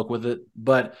have milk with it,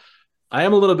 but I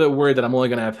am a little bit worried that I'm only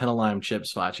going to have Hint of Lime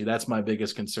chips, Facci. That's my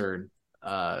biggest concern.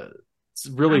 It's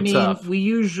really tough. We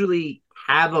usually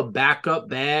have a backup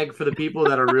bag for the people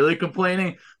that are really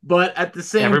complaining, but at the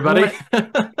same point,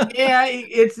 yeah,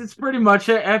 it's pretty much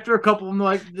after a couple of them,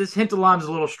 like this Hint of Lime is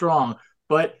a little strong,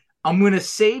 but I'm going to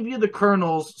save you the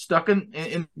kernels stuck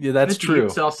in yeah, that's true.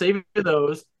 So I'll save you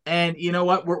those, and you know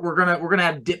what? We're gonna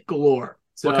have dip galore.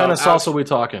 So, what kind of sauce are we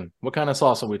talking? What kind of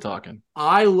sauce are we talking?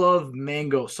 I love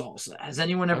mango salsa. Has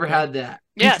anyone ever had that?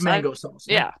 Yes, mango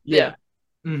salsa. Yeah.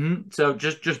 Mm-hmm. So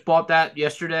just bought that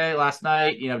last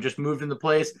night. Just moved into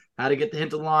place. How to get the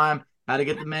Hint of Lime? How to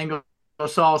get the mango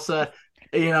salsa?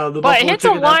 But Hint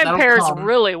of Lime pairs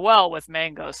really well with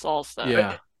mango salsa.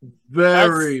 Yeah,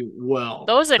 very well.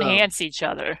 Those enhance each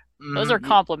other. Those are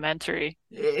complementary.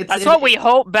 That's what we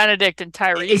hope Benedict and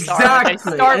Tyrese are when they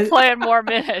start playing more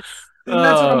minutes. And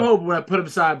that's what I'm hoping when I put them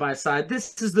side by side.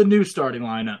 This is the new starting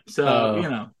lineup.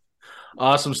 So,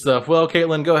 Awesome stuff. Well,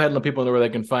 Caitlin, go ahead and let people know where they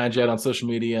can find you on social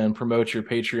media and promote your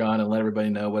Patreon and let everybody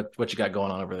know what you got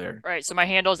going on over there. Right. So my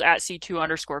handle is at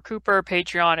C2_Cooper.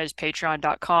 Patreon is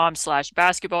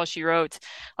patreon.com/basketballshewrote.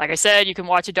 Like I said, you can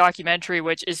watch a documentary,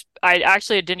 which is, I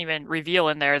actually didn't even reveal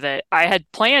in there that I had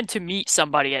planned to meet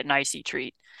somebody at Nicey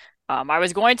Treat. I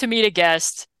was going to meet a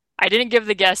guest. I didn't give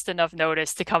the guest enough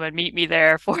notice to come and meet me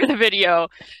there for the video.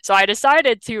 So I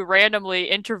decided to randomly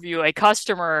interview a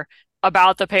customer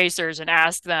about the Pacers and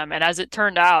ask them. And as it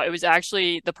turned out, it was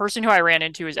actually the person who I ran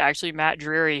into is actually Matt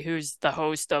Dreary, who's the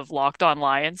host of Locked On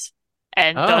Lions.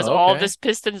 and does all this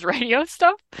Pistons radio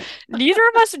stuff. Neither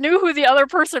of us knew who the other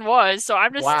person was, so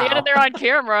I'm just standing there on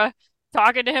camera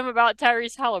talking to him about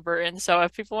Tyrese Halliburton. So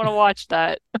if people want to watch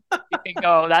that, you can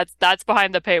go. That's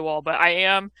behind the paywall. But I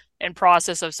am in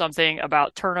process of something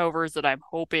about turnovers that I'm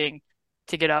hoping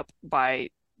to get up by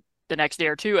the next day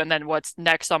or two. And then what's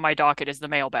next on my docket is the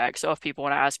mailbag. So if people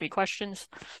want to ask me questions,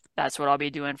 that's what I'll be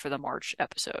doing for the March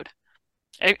episode.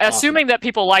 Assuming that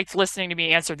people liked listening to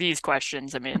me answer these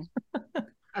questions. I mean,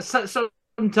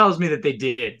 something tells me that they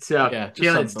did. So,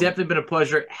 Jalen, it's definitely been a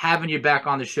pleasure having you back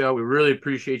on the show. We really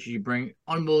appreciate you. You bring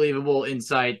unbelievable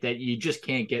insight that you just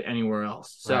can't get anywhere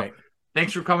else. So,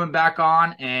 thanks for coming back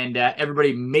on. And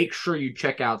everybody, make sure you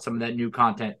check out some of that new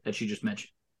content that you just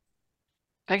mentioned.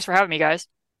 Thanks for having me, guys.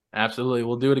 Absolutely.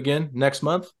 We'll do it again next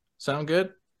month. Sound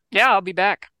good? Yeah, I'll be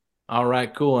back. All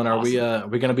right, cool. And are we going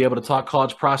to be able to talk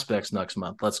college prospects next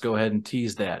month? Let's go ahead and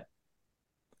tease that.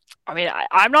 I mean,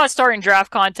 I'm not starting draft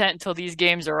content until these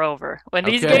games are over. When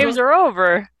these games are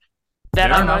over,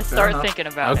 then I'm going to start thinking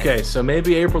about it. Okay, so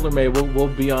maybe April or May, we'll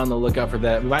be on the lookout for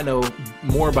that. We might know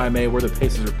more by May where the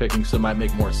Pacers are picking, so it might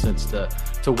make more sense to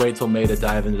wait till May to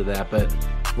dive into that. But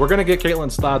we're going to get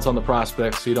Caitlin's thoughts on the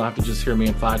prospects, so you don't have to just hear me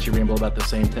and Facci ramble about the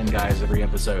same 10 guys every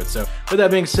episode. So with that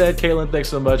being said, Caitlin, thanks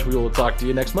so much. We will talk to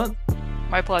you next month.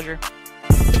 My pleasure.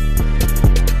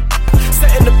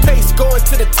 Setting the pace, going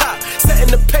to the top. Setting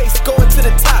the pace, going to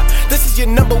the top. This is your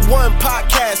number one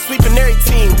podcast. Sweeping every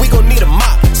team. We gon' need a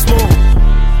mop. Smooth.